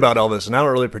shit about Elvis, and I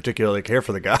don't really particularly care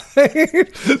for the guy.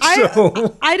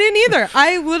 I didn't either.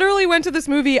 I literally went to this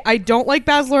movie. I don't like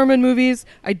Baz Luhrmann movies.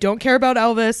 I don't care about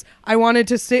Elvis. I wanted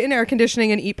to sit in air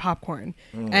conditioning and eat popcorn.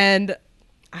 And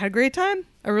I had a great time.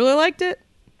 I really liked it.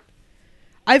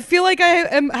 I feel like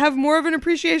I have more of an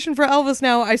appreciation for Elvis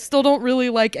now. I still don't really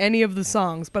like any of the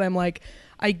songs, but I'm like,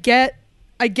 I get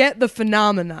the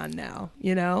phenomenon now,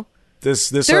 you know?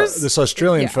 This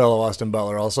Australian fellow, Austin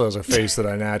Butler, also has a face that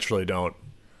I naturally don't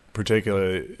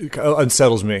particularly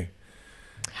unsettles me.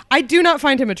 I do not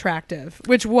find him attractive,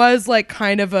 which was like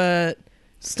kind of a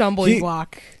stumbling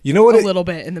block. You know what? A little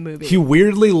bit in the movie. He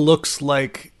weirdly looks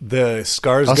like the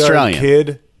Skarsgård Australian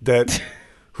kid that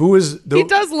who is the, he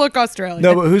does look Australian.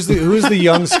 No, but who's the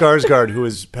young Skarsgård who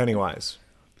is Pennywise?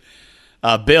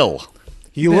 Bill.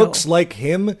 He looks like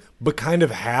him, but kind of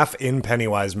half in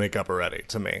Pennywise makeup already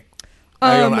to me.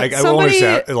 I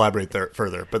won't elaborate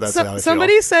further, but that's how I feel.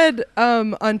 Somebody said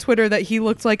on Twitter that he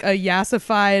looked like a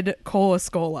yassified Cola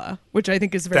Scola, which I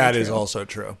think is very That true. is also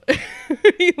true.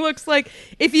 He looks like,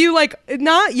 if you like,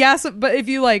 not but if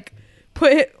you like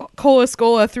put Cola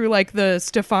Scola through like the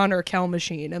Stefan Urkel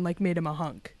machine and like made him a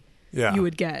hunk, you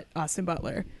would get Austin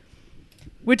Butler,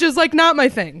 which is like not my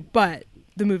thing, but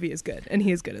the movie is good and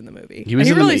he is good in the movie. He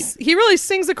really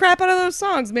sings the crap out of those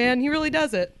songs, man. He really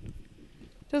does it.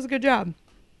 Does a good job.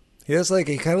 He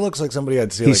kind of looks like somebody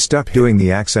I'd see. He's stuck doing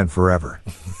the accent forever.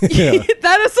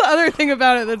 That is the other thing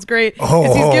about it that's great.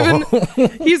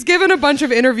 Is he's given a bunch of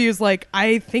interviews like,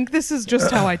 I think this is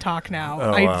just how I talk now.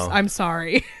 Wow. I'm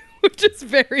sorry. Which is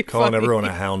very calling funny. everyone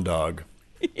a hound dog.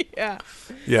 Yeah.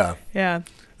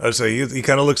 I would say he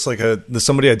kind of looks like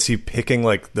somebody I'd see picking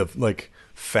like the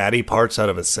fatty parts out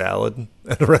of a salad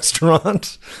at a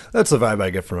restaurant. That's the vibe I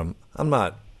get from him.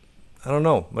 I don't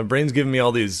know. My brain's giving me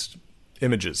all these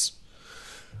images.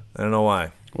 I don't know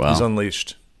why. Wow. He's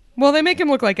unleashed. Well, they make him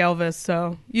look like Elvis,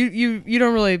 so you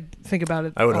don't really think about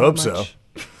it. I would all hope much. so.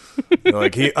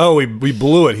 Like we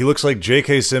blew it. He looks like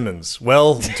J.K. Simmons.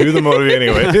 Well, to the movie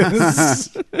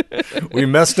anyways. We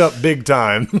messed up big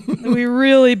time. We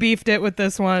really beefed it with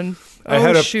this one.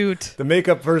 Shoot. The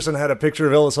makeup person had a picture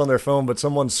of Ellis on their phone, but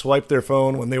someone swiped their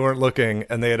phone when they weren't looking,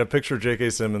 and they had a picture of J.K.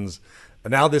 Simmons.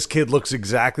 And now this kid looks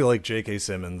exactly like J.K.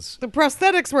 Simmons. The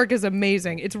prosthetics work is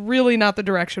amazing. It's really not the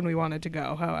direction we wanted to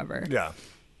go, however. Yeah.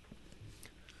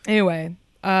 Anyway,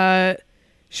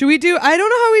 should we do... I don't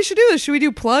know how we should do this. Should we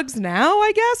do plugs now,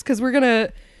 I guess? Because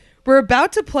we're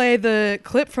about to play the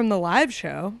clip from the live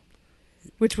show,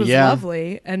 which was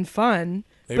lovely and fun.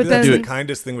 Maybe that's the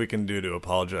kindest thing we can do to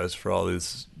apologize for all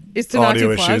these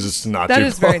audio issues is to not do plugs. That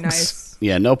is very nice.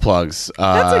 Yeah, no plugs.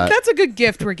 That's a good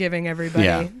gift we're giving everybody.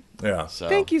 Yeah. So.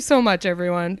 Thank you so much,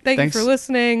 everyone. Thanks you for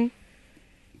listening.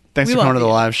 Thanks for coming to the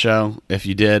live show. If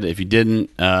you did, if you didn't,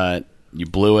 you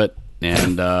blew it.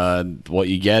 And what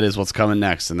you get is what's coming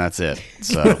next, and that's it.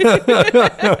 So,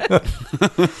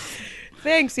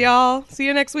 thanks, y'all. See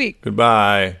you next week.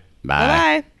 Goodbye.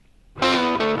 Bye.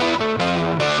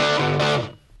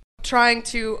 Trying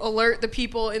to alert the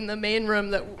people in the main room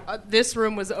that this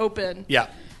room was open. Yeah.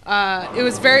 It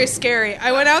was very scary.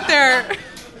 I went out there.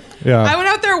 Yeah. I went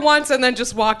out there once and then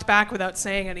just walked back without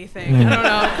saying anything. I don't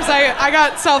know, because I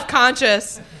got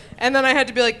self-conscious, and then I had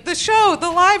to be like,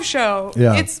 the live show.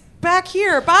 Yeah. It's back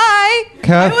here. Bye.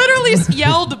 I literally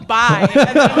yelled bye and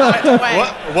then went away.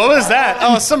 What was that?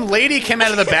 Oh, some lady came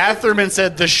out of the bathroom and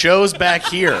said, the show's back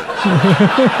here.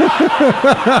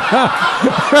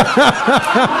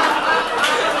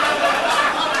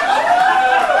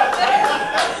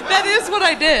 That is what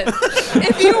I did.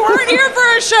 If you weren't here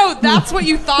for a show, that's what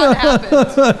you thought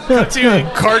happened.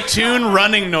 Cartoon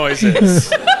running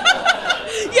noises.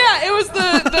 Yeah, it was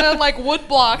the like wood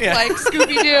block, like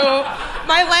Scooby-Doo.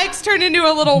 My legs turned into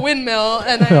a little windmill,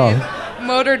 and I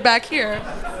motored back here.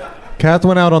 Kath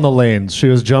went out on the lanes. She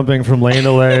was jumping from lane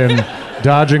to lane,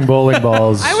 dodging bowling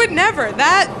balls. I would never.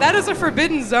 That is a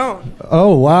forbidden zone.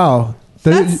 Oh, wow.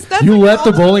 That's you let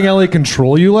the bowling alley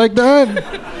control you like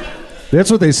that?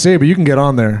 That's what they say, but you can get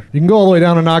on there. You can go all the way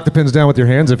down and knock the pins down with your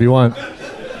hands if you want.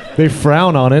 They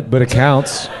frown on it, but it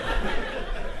counts. You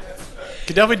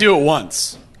can definitely do it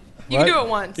once. You can do it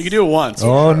once. You can do it once.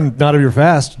 Oh, not if you're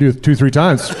fast. Do it 2-3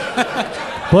 times.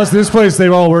 Plus, this place, they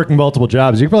all work in multiple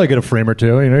jobs. You can probably get a frame or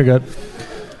two. You know, you got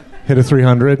hit a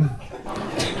 300. And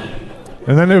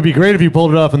then it would be great if you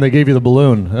pulled it off and they gave you the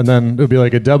balloon. And then it would be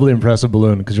like a doubly impressive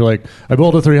balloon because you're like, I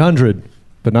bowled a 300,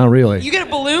 but not really. You get a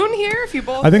balloon here if you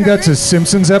bowl. I think that's a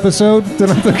Simpsons episode that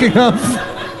I'm thinking of.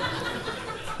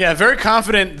 Yeah, very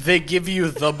confident they give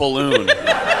you the balloon.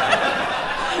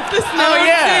 This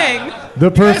thing. The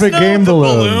perfect game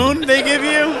balloon they give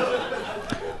you?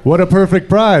 What a perfect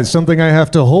prize. Something I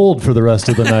have to hold for the rest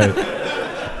of the night.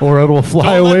 Or it will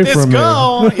fly away from me.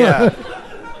 Yeah.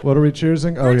 What are we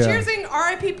cheersing? We're cheersing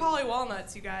R.I.P. Polly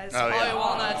Walnuts, you guys. Polly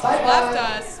Walnuts has left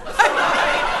us.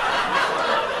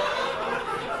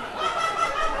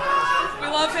 We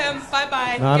love him.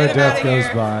 Bye-bye. Not Get a him death outta goes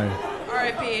here. by.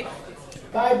 R.I.P.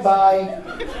 Bye-bye.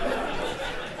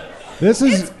 It's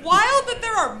wild that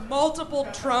there are multiple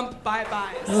Trump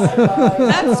bye-byes.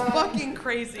 That's fucking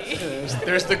crazy.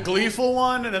 There's the gleeful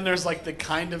one, and then there's like the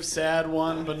kind of sad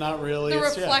one, but not really. The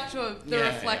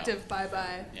reflective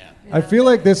bye-bye. Yeah. I feel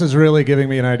like this is really giving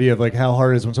me an idea of like how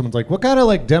hard it is when someone's like, what kind of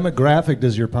like demographic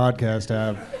does your podcast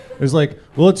have? It's like,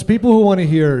 well, it's people who want to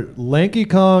hear Lanky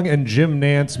Kong and Jim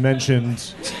Nance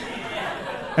mentioned,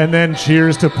 and then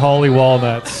cheers to Polly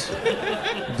Walnuts.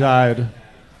 Died.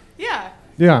 Yeah.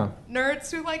 Yeah.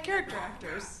 Nerds who like character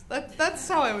actors. That's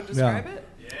how I would describe it.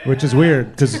 Which is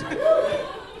weird, because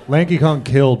Lanky Kong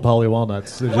killed Polly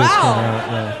Walnuts. They just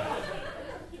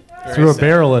threw a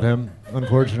barrel at him,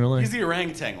 unfortunately. He's the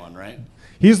orangutan one, right?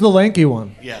 He's the lanky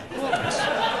one. Yeah.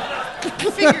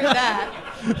 I figured that.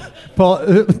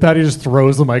 Patty just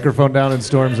throws the microphone down and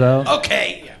storms out.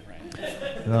 Okay. Yeah,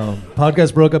 right.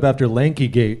 Podcast broke up after Lanky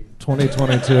Gate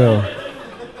 2022.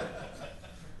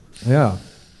 Yeah.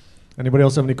 Anybody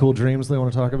else have any cool dreams they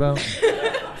want to talk about?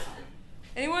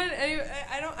 Anyone?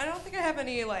 I don't think I have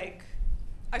any like.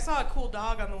 I saw a cool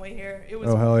dog on the way here. It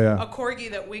was hell yeah. a corgi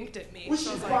that winked at me. We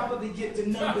So I should was like, probably get to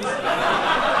know this.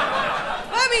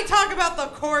 let me talk about the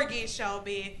corgi,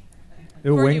 Shelby. It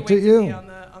Corgi winked at you? me on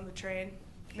the train.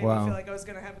 Made Wow. me feel like I was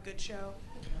gonna have a good show.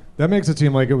 That makes it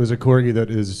seem like it was a corgi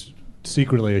that is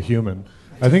secretly a human.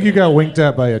 I think you got winked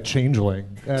at by a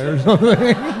changeling or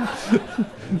something.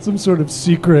 Some sort of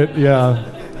secret, yeah.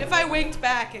 If I winked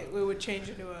back, it would change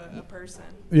into a person.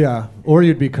 Yeah, or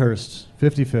you'd be cursed.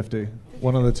 50-50.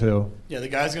 One of the two. Yeah, the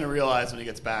guy's going to realize when he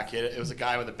gets back, it was a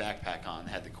guy with a backpack on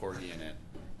that had the corgi in it.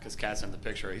 Because Kat sent the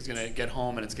picture. He's going to get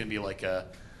home and it's going to be like a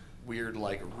weird,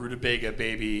 like, rutabaga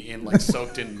baby in, like,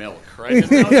 soaked in milk, right? Isn't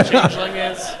that what the changeling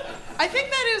is? I think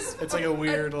that is. It's like a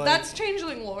weird, like... That's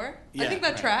changeling lore. Yeah, I think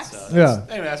that right, tracks. so Yeah.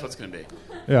 Anyway, that's what's going to be.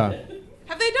 Yeah.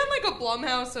 Have they done like a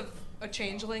Blumhouse of a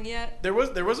changeling yet? There was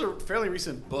a fairly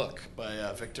recent book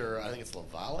by Victor, I think it's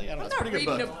Lavallee. I don't know. I'm It's a not pretty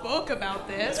good reading book. a book about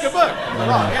this. It's a good book.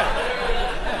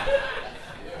 Yeah.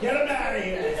 Get him out of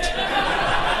here.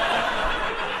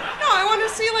 No, I want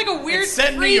to see like a weird. It's set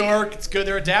in New freak. York. It's good.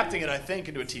 They're adapting it, I think,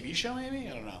 into a TV show, maybe?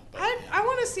 I don't know. But I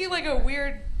want to see like a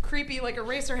weird, creepy, like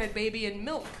Eraserhead baby in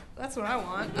milk. That's what I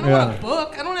want. I don't Yeah. want a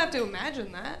book. I don't have to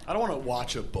imagine that. I don't want to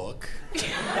watch a book. I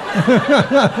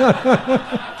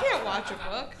can't watch a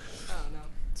book. Oh no.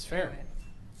 It's fair.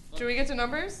 Should we get to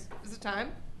numbers? Is it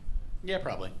time? Yeah,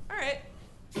 probably. All right.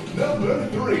 Number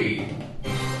 3.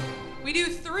 We do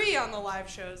 3 on the live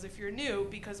shows if you're new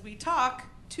because we talk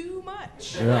too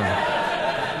much.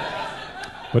 Yeah.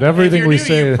 But If everything you're we new,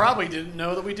 say. you probably didn't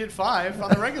know that we did 5 on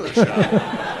the regular show. Remember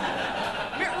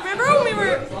when we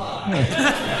were?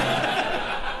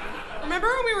 Remember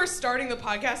when we were starting the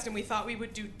podcast and we thought we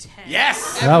would do 10?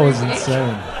 Yes! That every was week?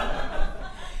 insane.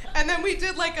 And then we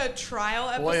did like a trial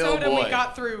Boy, oh episode and we boy.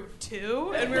 got through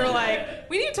 2 and we were like,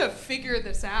 we need to figure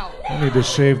this out. I need to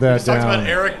shave that We talked down. about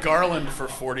Eric Garland for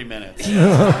 40 minutes. Is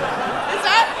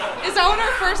that what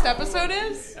our first episode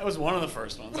is? That was one of the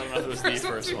first ones. I don't know if it was the First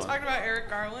first we one. talked about Eric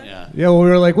Garland. Yeah. Yeah, well, we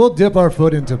were like, we'll dip our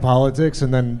foot into politics,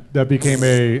 and then that became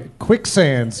a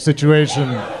quicksand situation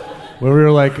where we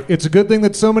were like, it's a good thing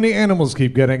that so many animals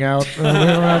keep getting out. We don't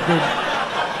have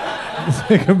to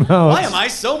think about. Why am I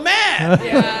so mad?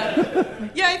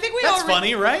 Yeah, I think we That's all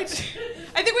funny, right?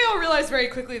 I think we all realized very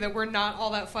quickly that we're not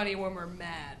all that funny when we're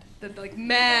mad. That like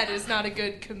mad is not a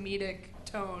good comedic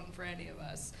tone for any of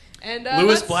us. And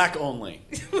Lewis that's- Black only.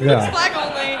 Lewis Yeah. Black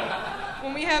only.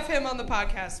 When we have him on the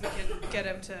podcast, we can get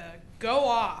him to go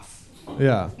off.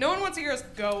 Yeah. No one wants to hear us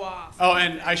go off. Oh,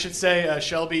 and I should say,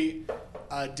 Shelby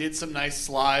did some nice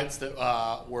slides that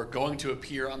were going to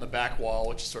appear on the back wall,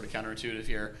 which is sort of counterintuitive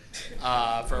here,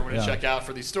 for everyone to check out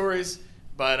for these stories.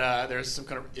 But there's some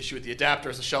kind of issue with the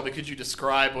adapter. So, Shelby, could you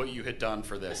describe what you had done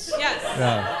for this? Yes.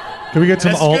 Yeah. Can we get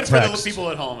some That's alt good for the text? people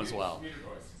at home as well.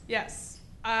 Yes.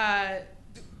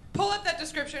 Pull up that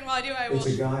description while I do. I will. It's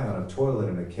a guy on a toilet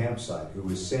in a campsite who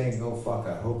was saying, "Oh fuck,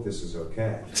 I hope this is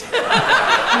okay."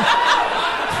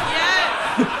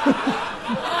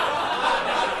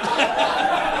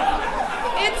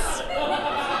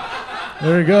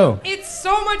 There you go. It's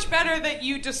so much better that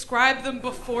you describe them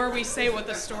before we say what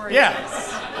the story Yeah. is.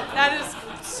 That is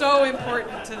so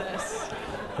important to this.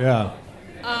 Yeah.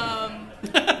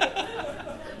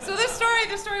 So this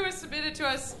story was submitted to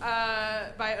us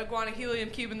by Iguana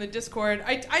Helium Cube in the Discord.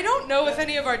 I don't know if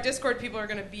any of our Discord people are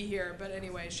going to be here, but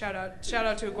anyway, shout out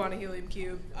to Iguana Helium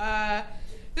Cube.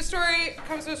 This story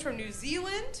comes to us from New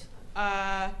Zealand.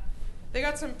 They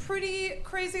got some pretty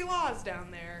crazy laws down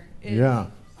there.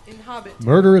 In Hobbit.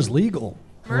 Murder is legal.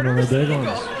 Murder One of is the big legal.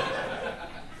 ones.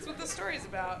 That's what the story's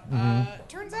about. Mm-hmm.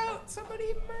 Turns out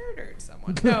somebody murdered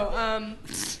someone. No,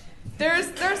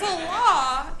 there's a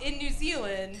law in New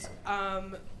Zealand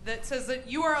that says that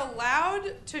you are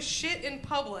allowed to shit in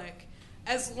public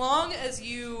as long as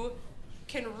you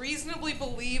can reasonably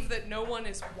believe that no one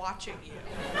is watching you.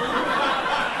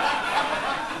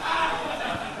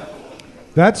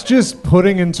 That's just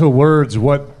putting into words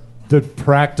what the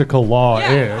practical law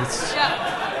is.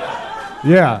 Yeah.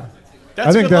 Yeah. That's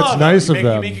I think a good that's law, though. nice You of make,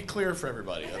 them. You make it clear for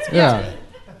everybody. That's good. Yeah. That's good.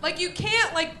 Like you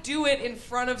can't like do it in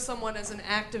front of someone as an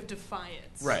act of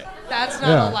defiance. Right. That's not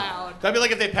Yeah. allowed. That'd be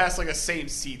like if they passed like a same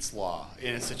seats law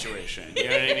in a situation. You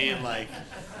know what I mean? Like,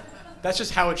 that's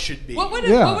just how it should be. What would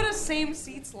Yeah. a same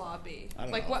seats law be? I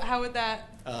don't Like know. what? How would that?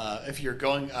 If you're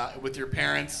going with your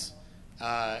parents,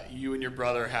 you and your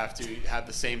brother have to have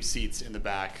the same seats in the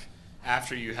back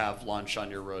after you have lunch on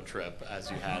your road trip as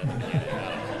you had at the beginning.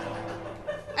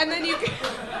 And then you.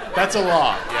 That's a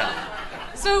law. Yeah.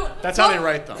 So That's how they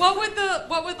write them. What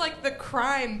would like the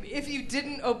crime if you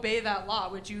didn't obey that law?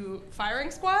 Would you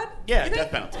firing squad? Yeah, You think?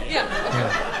 death penalty.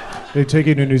 Yeah. They take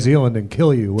you to New Zealand and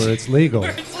kill you where it's legal.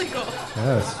 Where it's legal.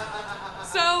 Yes.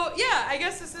 So yeah, I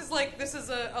guess this is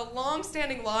a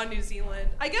long-standing law in New Zealand.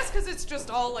 I guess because it's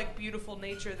just all like beautiful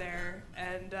nature there,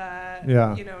 and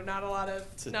Yeah. you know, not a lot of.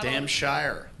 It's a not damn lot-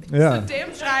 shire. Yeah. It's a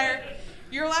damn shire.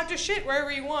 You're allowed to shit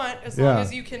wherever you want as Yeah. long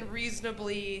as you can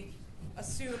reasonably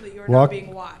assume that you're Walk- not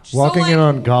being watched. Walking so, like, in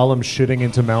on Gollum shitting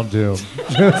into Mount Doom.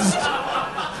 Just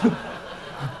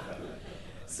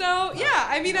So yeah,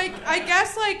 I mean, I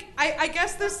guess like I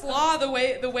guess this law, the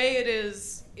way it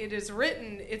is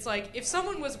written, it's like if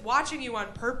someone was watching you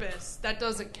on purpose, that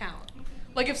doesn't count.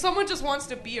 Like if someone just wants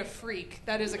to be a freak,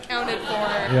 that is accounted for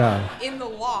Yeah. in the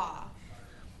law.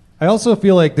 I also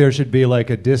feel like there should be like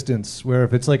a distance where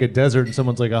if it's like a desert and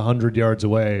someone's like 100 yards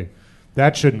away,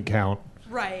 that shouldn't count.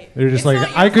 Right. They're just It's like, not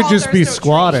your I could fault just there's be no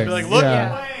squatting. Be like, look yeah.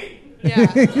 that way. Yeah.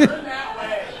 Turn that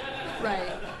way.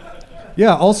 Right.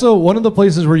 Yeah, also, one of the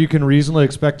places where you can reasonably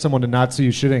expect someone to not see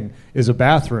you shitting is a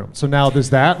bathroom. So now, does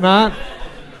that not?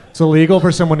 It's illegal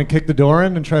for someone to kick the door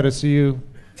in and try to see you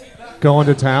go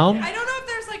into town? I don't know if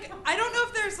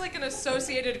there's like an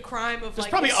associated crime of There's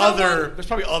like probably if someone- there's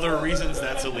probably other reasons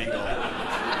that's illegal.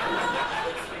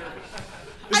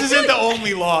 This I isn't feel the like-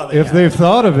 only law. If they've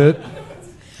thought of it.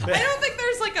 I don't think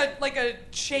there's like a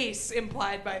chase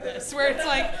implied by this, where it's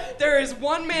like there is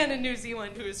one man in New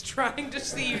Zealand who is trying to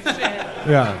see you shit,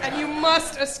 and you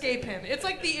must escape him. It's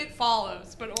like the It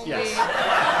Follows, but only for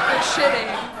shitting.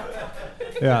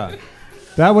 Yeah.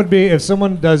 That would be, if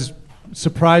someone does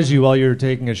surprise you while you're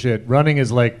taking a shit, running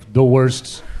is like the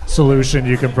worst solution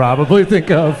you can probably think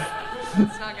of.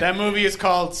 That movie is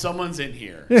called Someone's in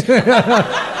Here.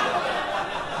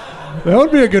 That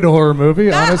would be a good horror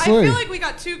movie, honestly. I feel like we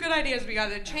got two good ideas. We got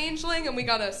a Changeling and we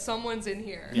got a Someone's in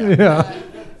Here. Yeah.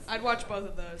 I'd watch both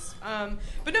of those.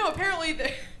 But no, apparently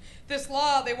this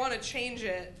law, they want to change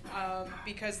it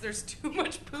because there's too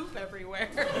much poop everywhere.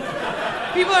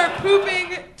 People are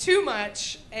pooping too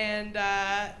much, and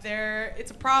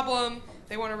it's a problem.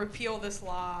 They want to repeal this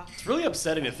law. It's really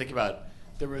upsetting to think about.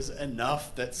 There was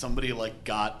enough that somebody like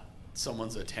got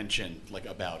someone's attention like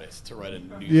about it to write a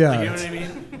news. Yeah. Like, you know what I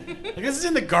mean? Like this is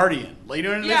in the Guardian. Like you know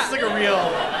what I mean? Yeah. This is like a real.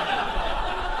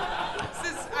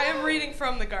 I am reading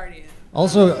from The Guardian.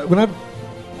 Also, whenever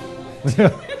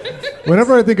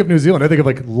I think of New Zealand, I think of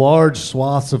like large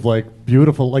swaths of like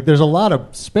beautiful, like there's a lot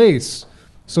of space.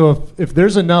 So if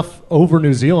there's enough over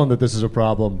New Zealand that this is a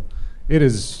problem, it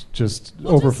is just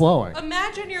overflowing. Just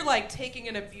imagine you're like taking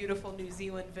in a beautiful New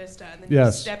Zealand vista and then you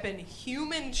Yes. step in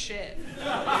human shit.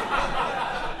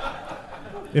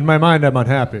 In my mind, I'm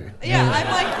unhappy. Yeah,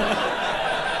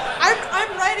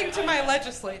 I'm writing to my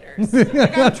legislators.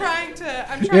 Like I'm trying to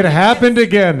It happened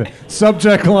again.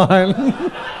 Subject line.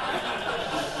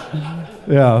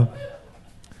 Yeah.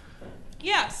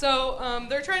 Yeah, so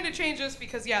they're trying to change this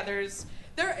because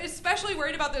they're especially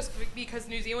worried about this because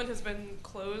New Zealand has been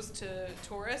closed to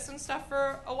tourists and stuff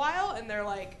for a while, and they're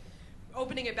like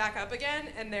opening it back up again,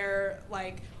 and they're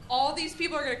like, all these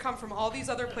people are going to come from all these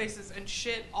other places and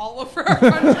shit all over our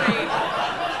country.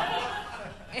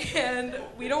 And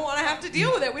we don't want to have to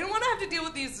deal with it. We don't want to have to deal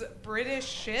with these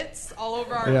British shits all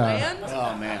over our land.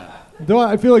 Oh man. Though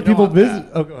I feel like people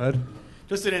visit. that. Oh, go ahead.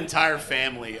 Just an entire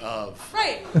family of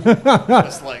Right.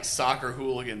 just like soccer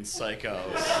hooligan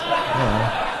psychos.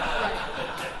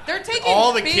 They're taking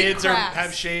All the big kids cracks.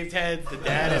 have shaved heads. The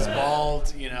dad is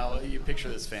bald. You know, you picture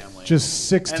this family. Just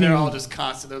 16. And they're all just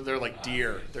constant. They're like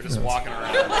deer. They're just walking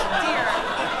around.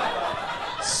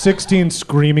 16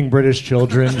 screaming British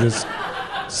children just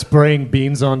spraying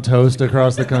beans on toast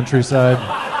across the countryside.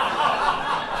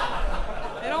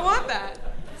 They don't want that.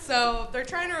 So they're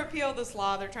trying to repeal this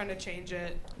law. They're trying to change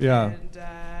it. Yeah. And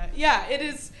it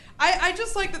is. I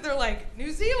just like that they're like,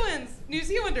 New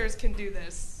Zealanders can do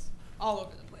this all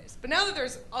over the place. But now that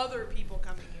there's other people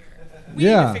coming here, we need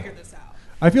to figure this out.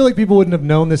 I feel like people wouldn't have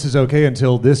known this is okay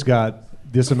until this got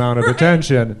this amount of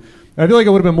attention. I feel like it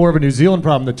would have been more of a New Zealand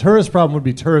problem. The tourist problem would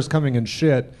be tourists coming and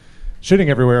shitting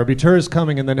everywhere. It would be tourists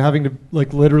coming and then having to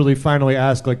like literally finally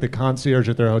ask like the concierge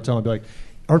at their hotel and be like,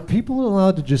 are people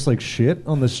allowed to just like shit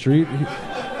on the street?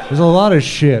 There's a lot of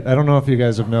shit. I don't know if you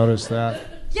guys have noticed that.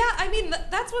 Yeah, I mean,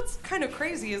 that's what's kind of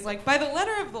crazy is like by the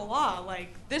letter of the law,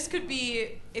 like this could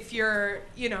be if you're,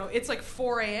 it's like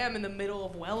 4 a.m. in the middle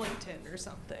of Wellington or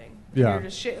something. Yeah. You're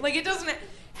just shit. Like it doesn't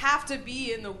have to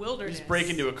be in the wilderness. Just break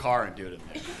into a car and do it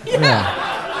in there.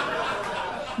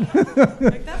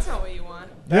 Like that's not what you want.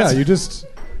 You just.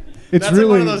 It's That's really like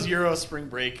one of those Euro spring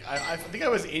break. I think I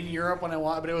was in Europe when I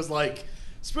went, but it was like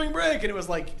spring break, and it was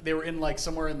like they were in like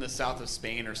somewhere in the south of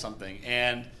Spain or something.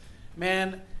 And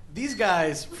man, these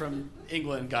guys from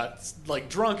England got like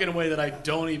drunk in a way that I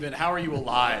don't even. How are you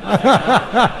alive?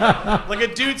 Like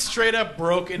a dude straight up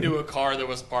broke into a car that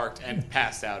was parked and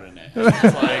passed out in it.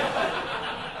 It's like,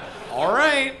 all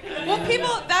right.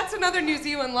 Well, that's another New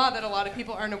Zealand law that a lot of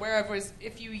people aren't aware of, was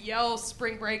if you yell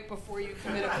spring break before you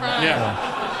commit a crime,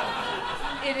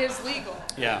 it is legal.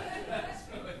 Yeah.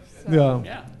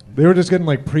 Yeah. They were just getting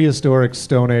like prehistoric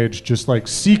Stone Age, just like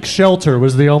seek shelter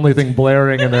was the only thing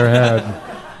blaring in their head.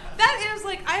 That is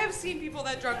like, I have seen people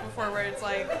that drunk before where it's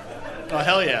like, oh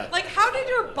hell yeah. Like, how did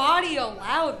your body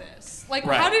allow this? Like,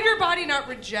 how did your body not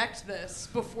reject this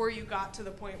before you got to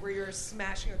the point where you're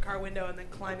smashing a car window and then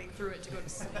climbing through it to go to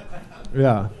sleep?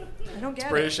 Yeah. I don't get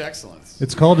British excellence.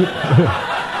 It's called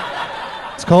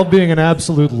It's called being an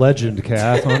absolute legend,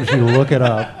 Kath. Why don't you look it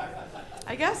up?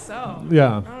 I guess so.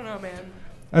 Yeah. I don't know, man.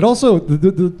 And also,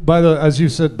 as you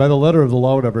said, by the letter of the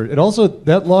law, whatever. It also,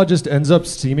 that law just ends up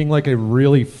seeming like a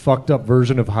really fucked up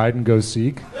version of hide and go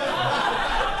seek,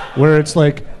 where it's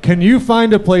like, can you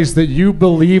find a place that you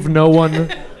believe no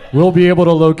one will be able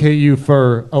to locate you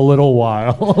for a little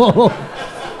while?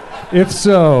 If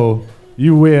so,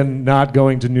 you win not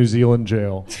going to New Zealand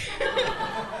jail,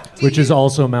 which is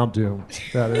also Mount Doom.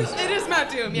 That is. It is Mount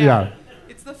Doom. Yeah. Yeah.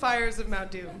 It's the fires of Mount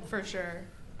Doom for sure.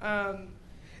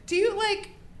 Do you like?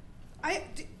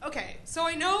 Okay, so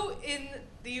I know in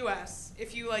the U.S.,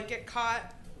 if you like get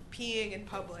caught peeing in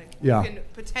public, Yeah. you can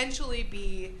potentially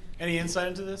be. Any insight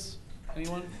into this?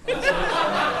 Anyone?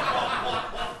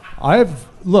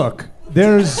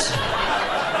 There's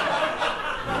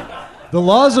the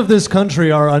laws of this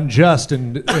country are unjust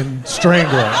and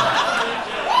strangling.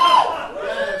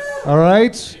 All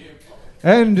right,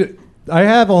 and I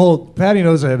have a whole. Patty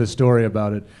knows I have a story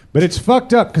about it, but it's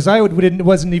fucked up because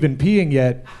wasn't even peeing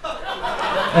yet,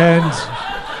 and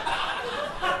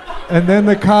then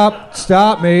the cop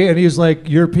stopped me and he was like,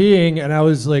 "You're peeing," and I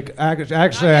was like,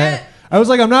 "Actually, I was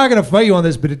like, I'm not gonna fight you on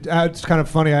this, but it's kind of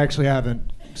funny. I actually haven't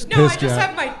No, I pissed just yet."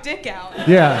 have my dick out.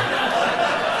 Yeah.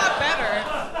 Not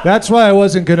better. That's why I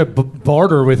wasn't gonna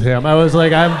barter with him. I was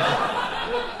like,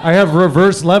 I have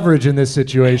reverse leverage in this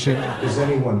situation. Does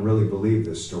anyone really believe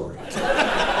this story?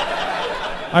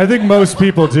 I think most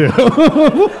people do.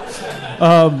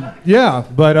 Yeah,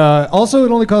 but also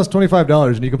it only costs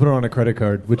 $25, and you can put it on a credit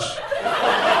card, which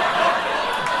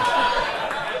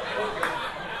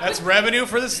That's revenue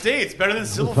for the state. It's better than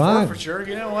civil Fine. forfeiture.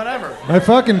 Whatever.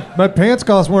 my pants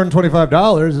cost more than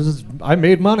 $25. I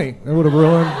made money. It would have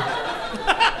ruined.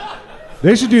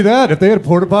 They should do that. If they had a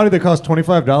porta potty that cost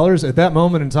 $25 at that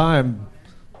moment in time,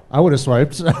 I would have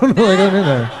swiped. I don't know what I got in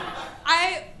there.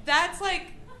 That's like,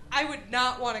 I would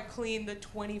not want to clean the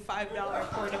 $25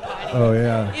 porta potty. Oh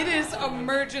yeah. It is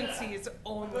emergencies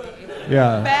only.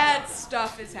 Yeah. Bad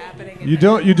stuff is happening. You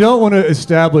don't want to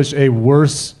establish a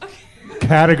worse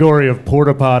category of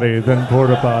porta potty than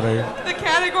porta potty. The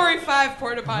category 5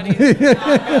 porta potty is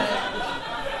not good.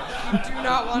 You do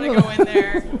not want to go in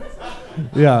there.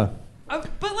 Yeah.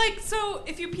 But like, so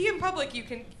if you pee in public, you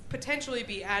can potentially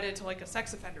be added to like a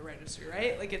sex offender registry,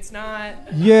 right? Like it's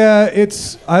not. Yeah,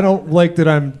 I don't like that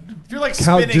I'm If you're like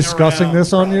spinning discussing around,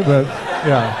 this on you, but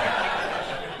yeah.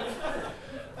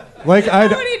 Like How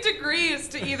many degrees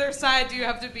to either side do you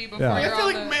have to be before Yeah. you're I feel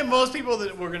on like most people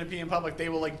that were going to pee in public, they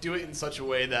will like do it in such a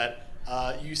way that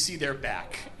you see their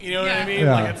back. You know what Yeah. I mean?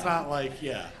 Yeah. Like it's not like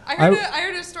I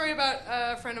heard a story about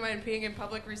a friend of mine peeing in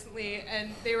public recently,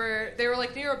 and they were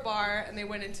like near a bar, and they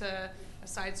went into a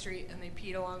side street and they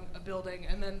peed along a building,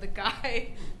 and then the guy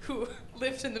who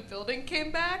lived in the building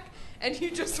came back, and he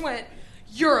just went,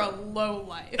 "You're a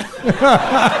lowlife."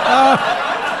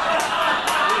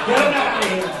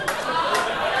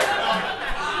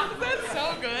 That's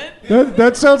so good.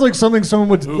 that sounds like something someone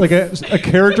would like a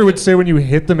character would say when you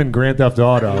hit them in Grand Theft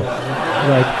Auto.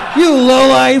 Like, you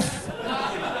lowlife.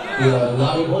 You're a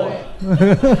naughty boy.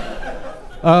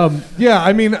 Yeah,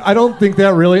 I mean, I don't think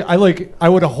that really. I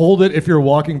would hold it if you're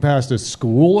walking past a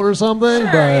school or something,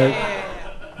 but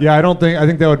yeah, I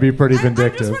think that would be pretty I'm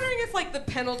vindictive. just wondering if like the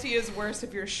penalty is worse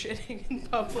if you're shitting in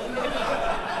public.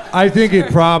 I think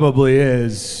it probably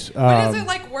is. But is it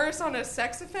like worse on a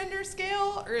sex offender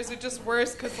scale, or is it just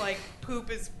worse because like poop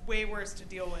is way worse to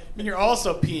deal with? I mean, you're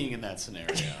also peeing in that scenario.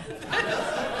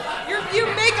 You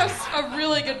make a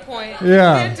really good point.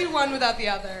 Yeah. You can't do one without the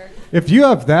other. If you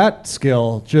have that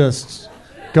skill, just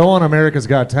go on America's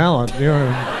Got Talent. You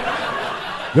know,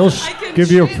 they'll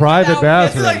give you a private I feel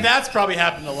bathroom. like that's probably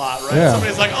happened a lot, right? Yeah.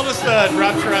 Somebody's like, I'll just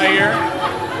drop try here.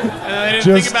 And they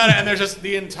didn't think about it, and there's just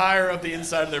the entire of the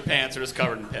inside of their pants are just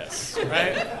covered in piss,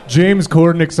 right? James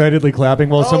Corden excitedly clapping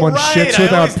while someone right, shits I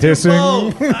without always do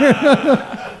pissing.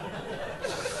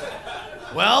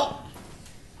 Well,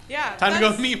 Yeah. time to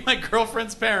go meet my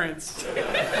girlfriend's parents.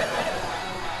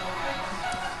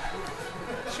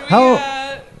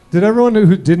 Did everyone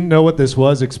who didn't know what this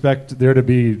was expect there to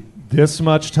be this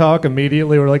much talk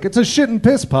immediately? We're like, it's a shit and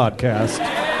piss podcast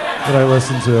that I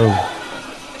listen to.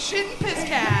 The shit and piss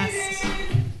cast.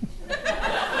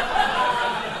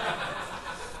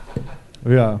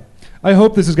 Yeah. I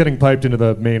hope this is getting piped into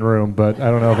the main room, but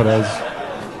I don't know if it is.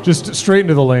 Just straight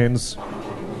into the lanes.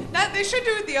 They should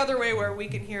do it the other way where we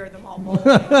can hear them all.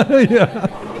 Yeah.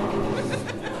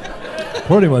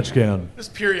 Pretty much can.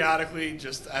 Just periodically,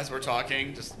 just as we're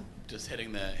talking, just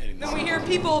hitting the. Then we hear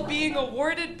people being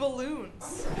awarded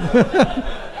balloons.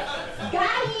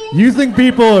 You think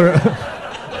people are...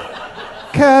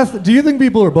 Kath, do you think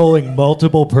people are bowling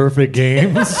multiple perfect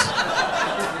games?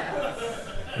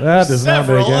 That does not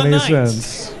make any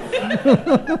sense.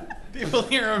 People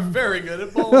here are very good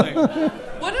at bowling.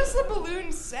 What does the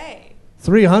balloon say?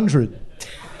 300.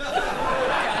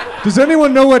 Does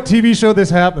anyone know what TV show this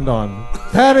happened on?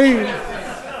 Patty?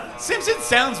 Simpsons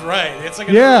sounds right. It's like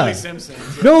an Yeah. early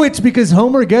Simpsons. No, it's because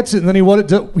Homer gets it and then he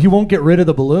won't get rid of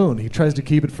the balloon. He tries to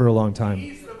keep it for a long time. He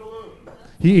eats the balloon.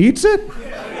 He eats it?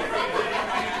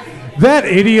 That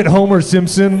idiot Homer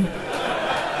Simpson.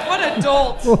 What a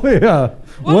dolt. Oh, yeah.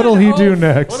 What'll he do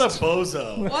next? What a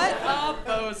bozo. What a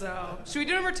bozo. Should we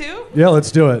do number 2? Yeah, let's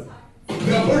do it.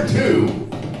 Number 2.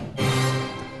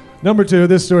 Number 2,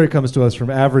 this story comes to us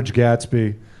from Average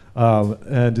Gatsby.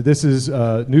 And this is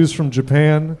news from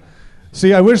Japan.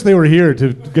 See, I wish they were here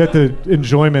to get the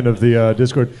enjoyment of the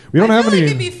Discord. We don't have I feel any.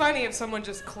 like it'd be funny if someone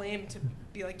just claimed to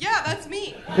be like, yeah, that's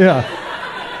me. Yeah.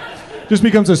 Just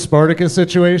becomes a Spartacus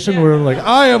situation where like,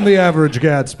 I am the Average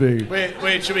Gatsby.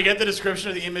 Wait, should we get the description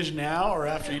of the image now or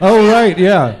after you Oh, right,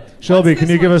 yeah. Shelby, can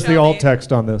you give us the Shelby? alt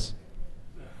text on this?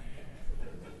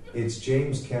 It's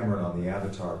James Cameron on the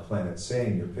Avatar planet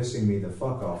saying you're pissing me the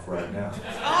fuck off right now.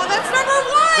 Oh, that's number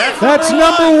 1. That's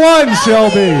number 1,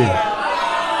 Shelby.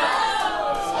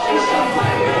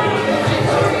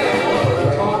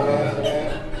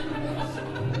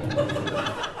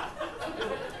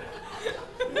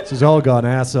 This has all gone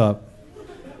ass up.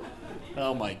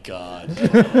 Oh my God.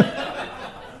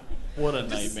 What a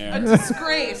nightmare. A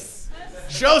disgrace.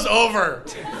 Show's over.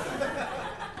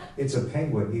 It's a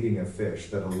penguin eating a fish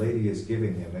that a lady is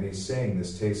giving him, and he's saying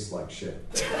this tastes like shit.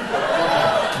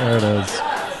 There it is.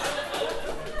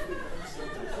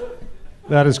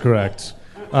 That is correct.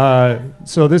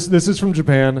 So this is from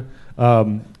Japan.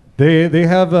 They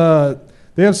have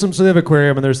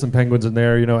aquarium and there's some penguins in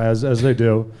there, as they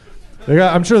do.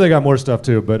 I'm sure they got more stuff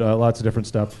too, but lots of different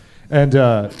stuff. And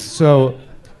so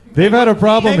they've had a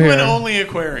problem here. Penguin only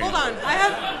aquarium. Hold on. I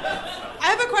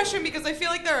have a question because I feel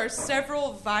like there are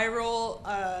several viral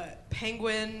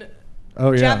penguin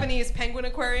Japanese penguin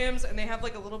aquariums, and they have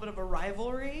like a little bit of a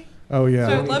rivalry. Oh yeah.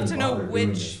 So I'd love to know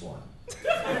which.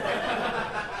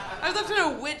 I'd love to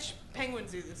know which penguin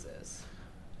zoo this is.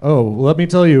 Oh, let me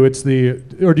tell you, it's the.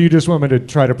 Or do you just want me to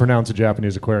try to pronounce a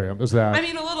Japanese aquarium? Is that? I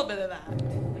mean, a little bit of that.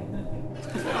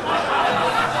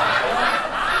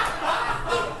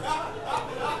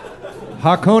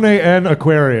 Hakone N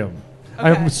Aquarium. Okay.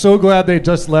 I'm so glad they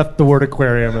just left the word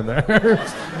aquarium in there.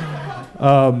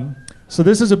 So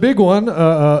this is a big one,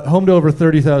 home to over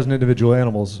 30,000 individual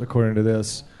animals, according to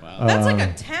this. Wow. That's like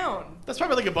a town. That's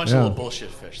probably like a bunch of little bullshit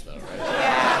fish, though, right?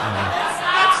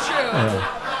 That's true.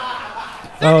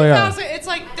 30,000. It's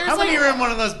like there's How many like are in one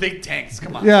of those big tanks?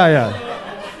 Come on. Yeah.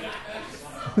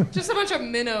 just a bunch of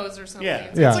minnows or something.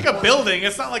 Yeah. Yeah. It's like a building.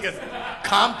 It's not like a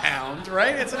compound,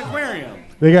 right? It's an aquarium.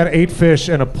 They got 8 fish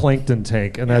and a plankton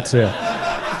tank, and that's it.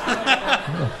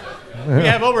 We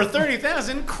have over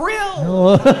 30,000 krill.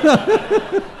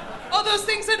 Oh, those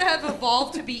things that have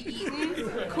evolved to be eaten?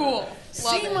 Cool. Love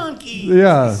Sea it. monkeys.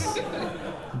 Yeah.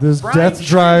 This Brine death shrimp.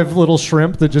 drive little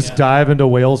shrimp that just dive into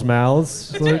whales'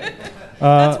 mouths. Like,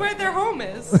 That's where their home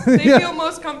is. They feel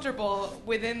most comfortable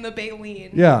within the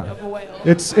baleen of a whale.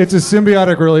 It's a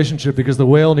symbiotic relationship because the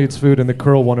whale needs food and the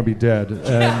krill want to be dead.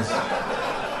 And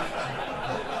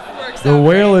the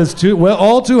whale is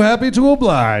all too happy to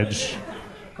oblige.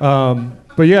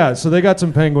 But yeah, so they got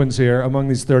some penguins here among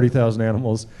these 30,000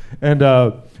 animals. And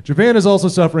Japan is also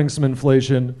suffering some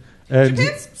inflation. And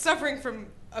Japan's suffering from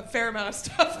a fair amount of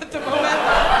stuff at the moment.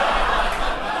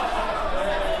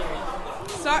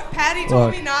 Patty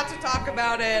told me not to talk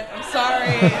about it. I'm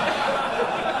sorry.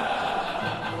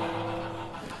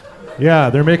 yeah,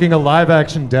 they're making a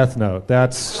live-action Death Note.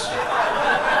 That's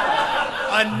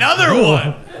Another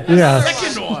one. yeah,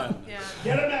 Second one. Yeah.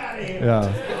 Get him out of here.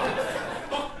 yeah.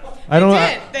 I don't.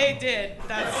 They did.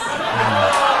 That's.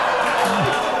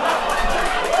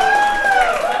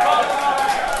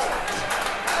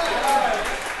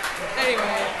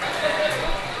 Anyway.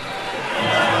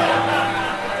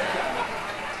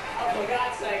 For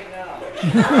God's sake, no.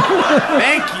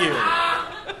 Thank you.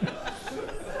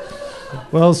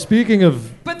 Well, speaking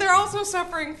of But they're also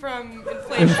suffering from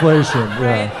inflation. inflation,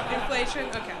 Right? yeah, Inflation?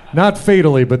 Okay. not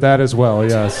fatally, but that as well.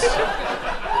 Yes.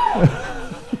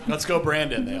 Let's go,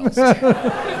 Brandon. They all say.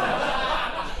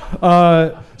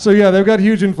 So yeah, they've got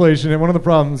huge inflation, and one of the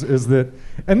problems is that,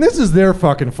 and this is their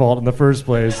fucking fault in the first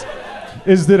place,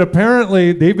 is that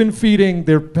apparently they've been feeding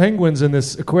their penguins in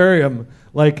this aquarium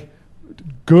like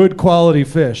good quality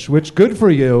fish, which good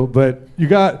for you, but you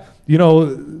got,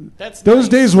 That's those nice.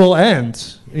 days will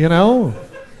end, They've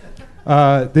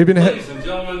been Ladies and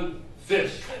gentlemen,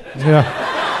 Fish. Yeah.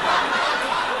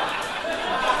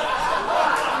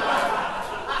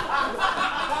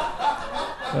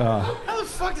 How the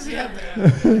fuck does he have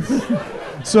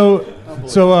that? So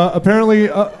apparently,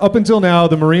 up until now,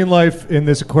 the marine life in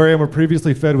this aquarium were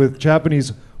previously fed with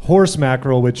Japanese horse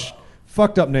mackerel, which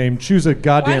fucked up name. Choose a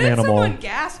goddamn Why did animal. someone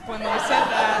gasp when they said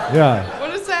that? Yeah.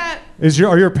 What is that?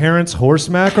 Are your parents horse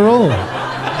mackerel?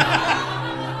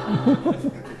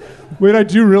 Wait, I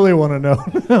do really want to know.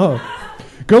 No.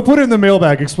 Go put it in the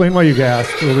mailbag. Explain why you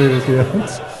gasped. We'll read it at the end.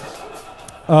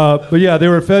 But yeah, they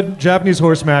were fed Japanese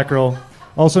horse mackerel,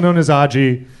 also known as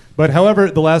aji. But however,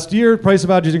 the last year, price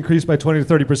of aji has increased by 20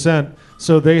 to 30%,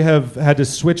 so they have had to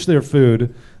switch their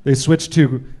food. They switched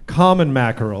to common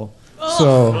mackerel.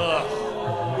 So,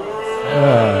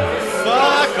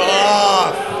 Fuck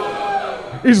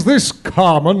off. is this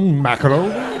common mackerel?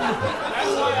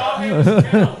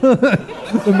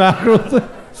 The mackerel.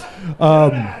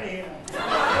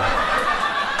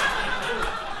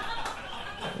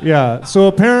 Yeah, so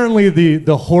apparently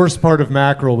the horse part of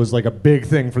mackerel was like a big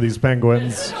thing for these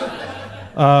penguins.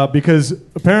 Because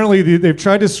apparently they've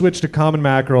tried to switch to common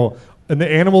mackerel, and the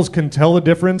animals can tell the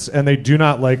difference, and they do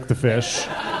not like the fish.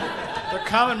 They're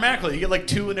common mackerel. You get like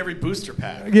 2 in every booster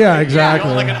pack. Yeah,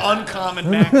 exactly. You know, like an uncommon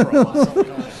mackerel.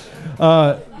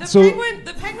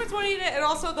 The penguins won't eat it, and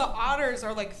also the otters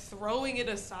are like throwing it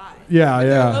aside. Yeah, With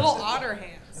yeah. their little otter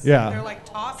hands. Yeah. They're like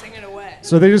tossing it away.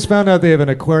 So they just found out they have an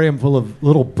aquarium full of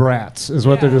little brats, is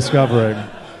what they're discovering.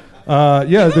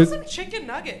 Give them some chicken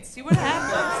nuggets. See what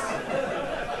happens.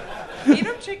 Eat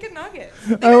them chicken nuggets.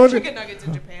 They got chicken nuggets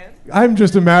in Japan. I'm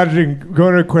just imagining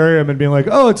going to an aquarium and being like,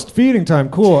 oh, it's feeding time,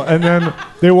 cool. And then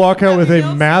they walk out with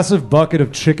a massive bucket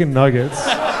of chicken nuggets.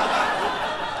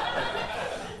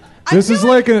 This is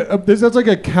like that's like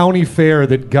a county fair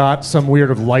that got some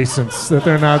weird license that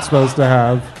they're not supposed to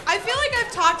have. I feel like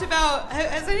I've talked about.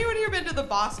 Has anyone here been to the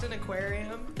Boston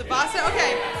Aquarium? The Boston.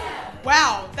 Okay.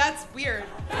 Wow, that's weird.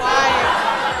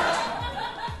 Why?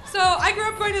 So I grew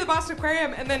up going to the Boston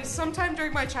Aquarium, and then sometime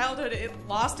during my childhood, it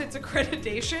lost its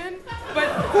accreditation,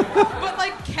 but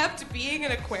like kept being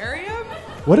an aquarium.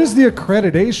 What is the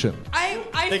accreditation? I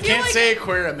They feel can't like say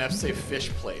aquarium. They have to say fish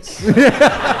place.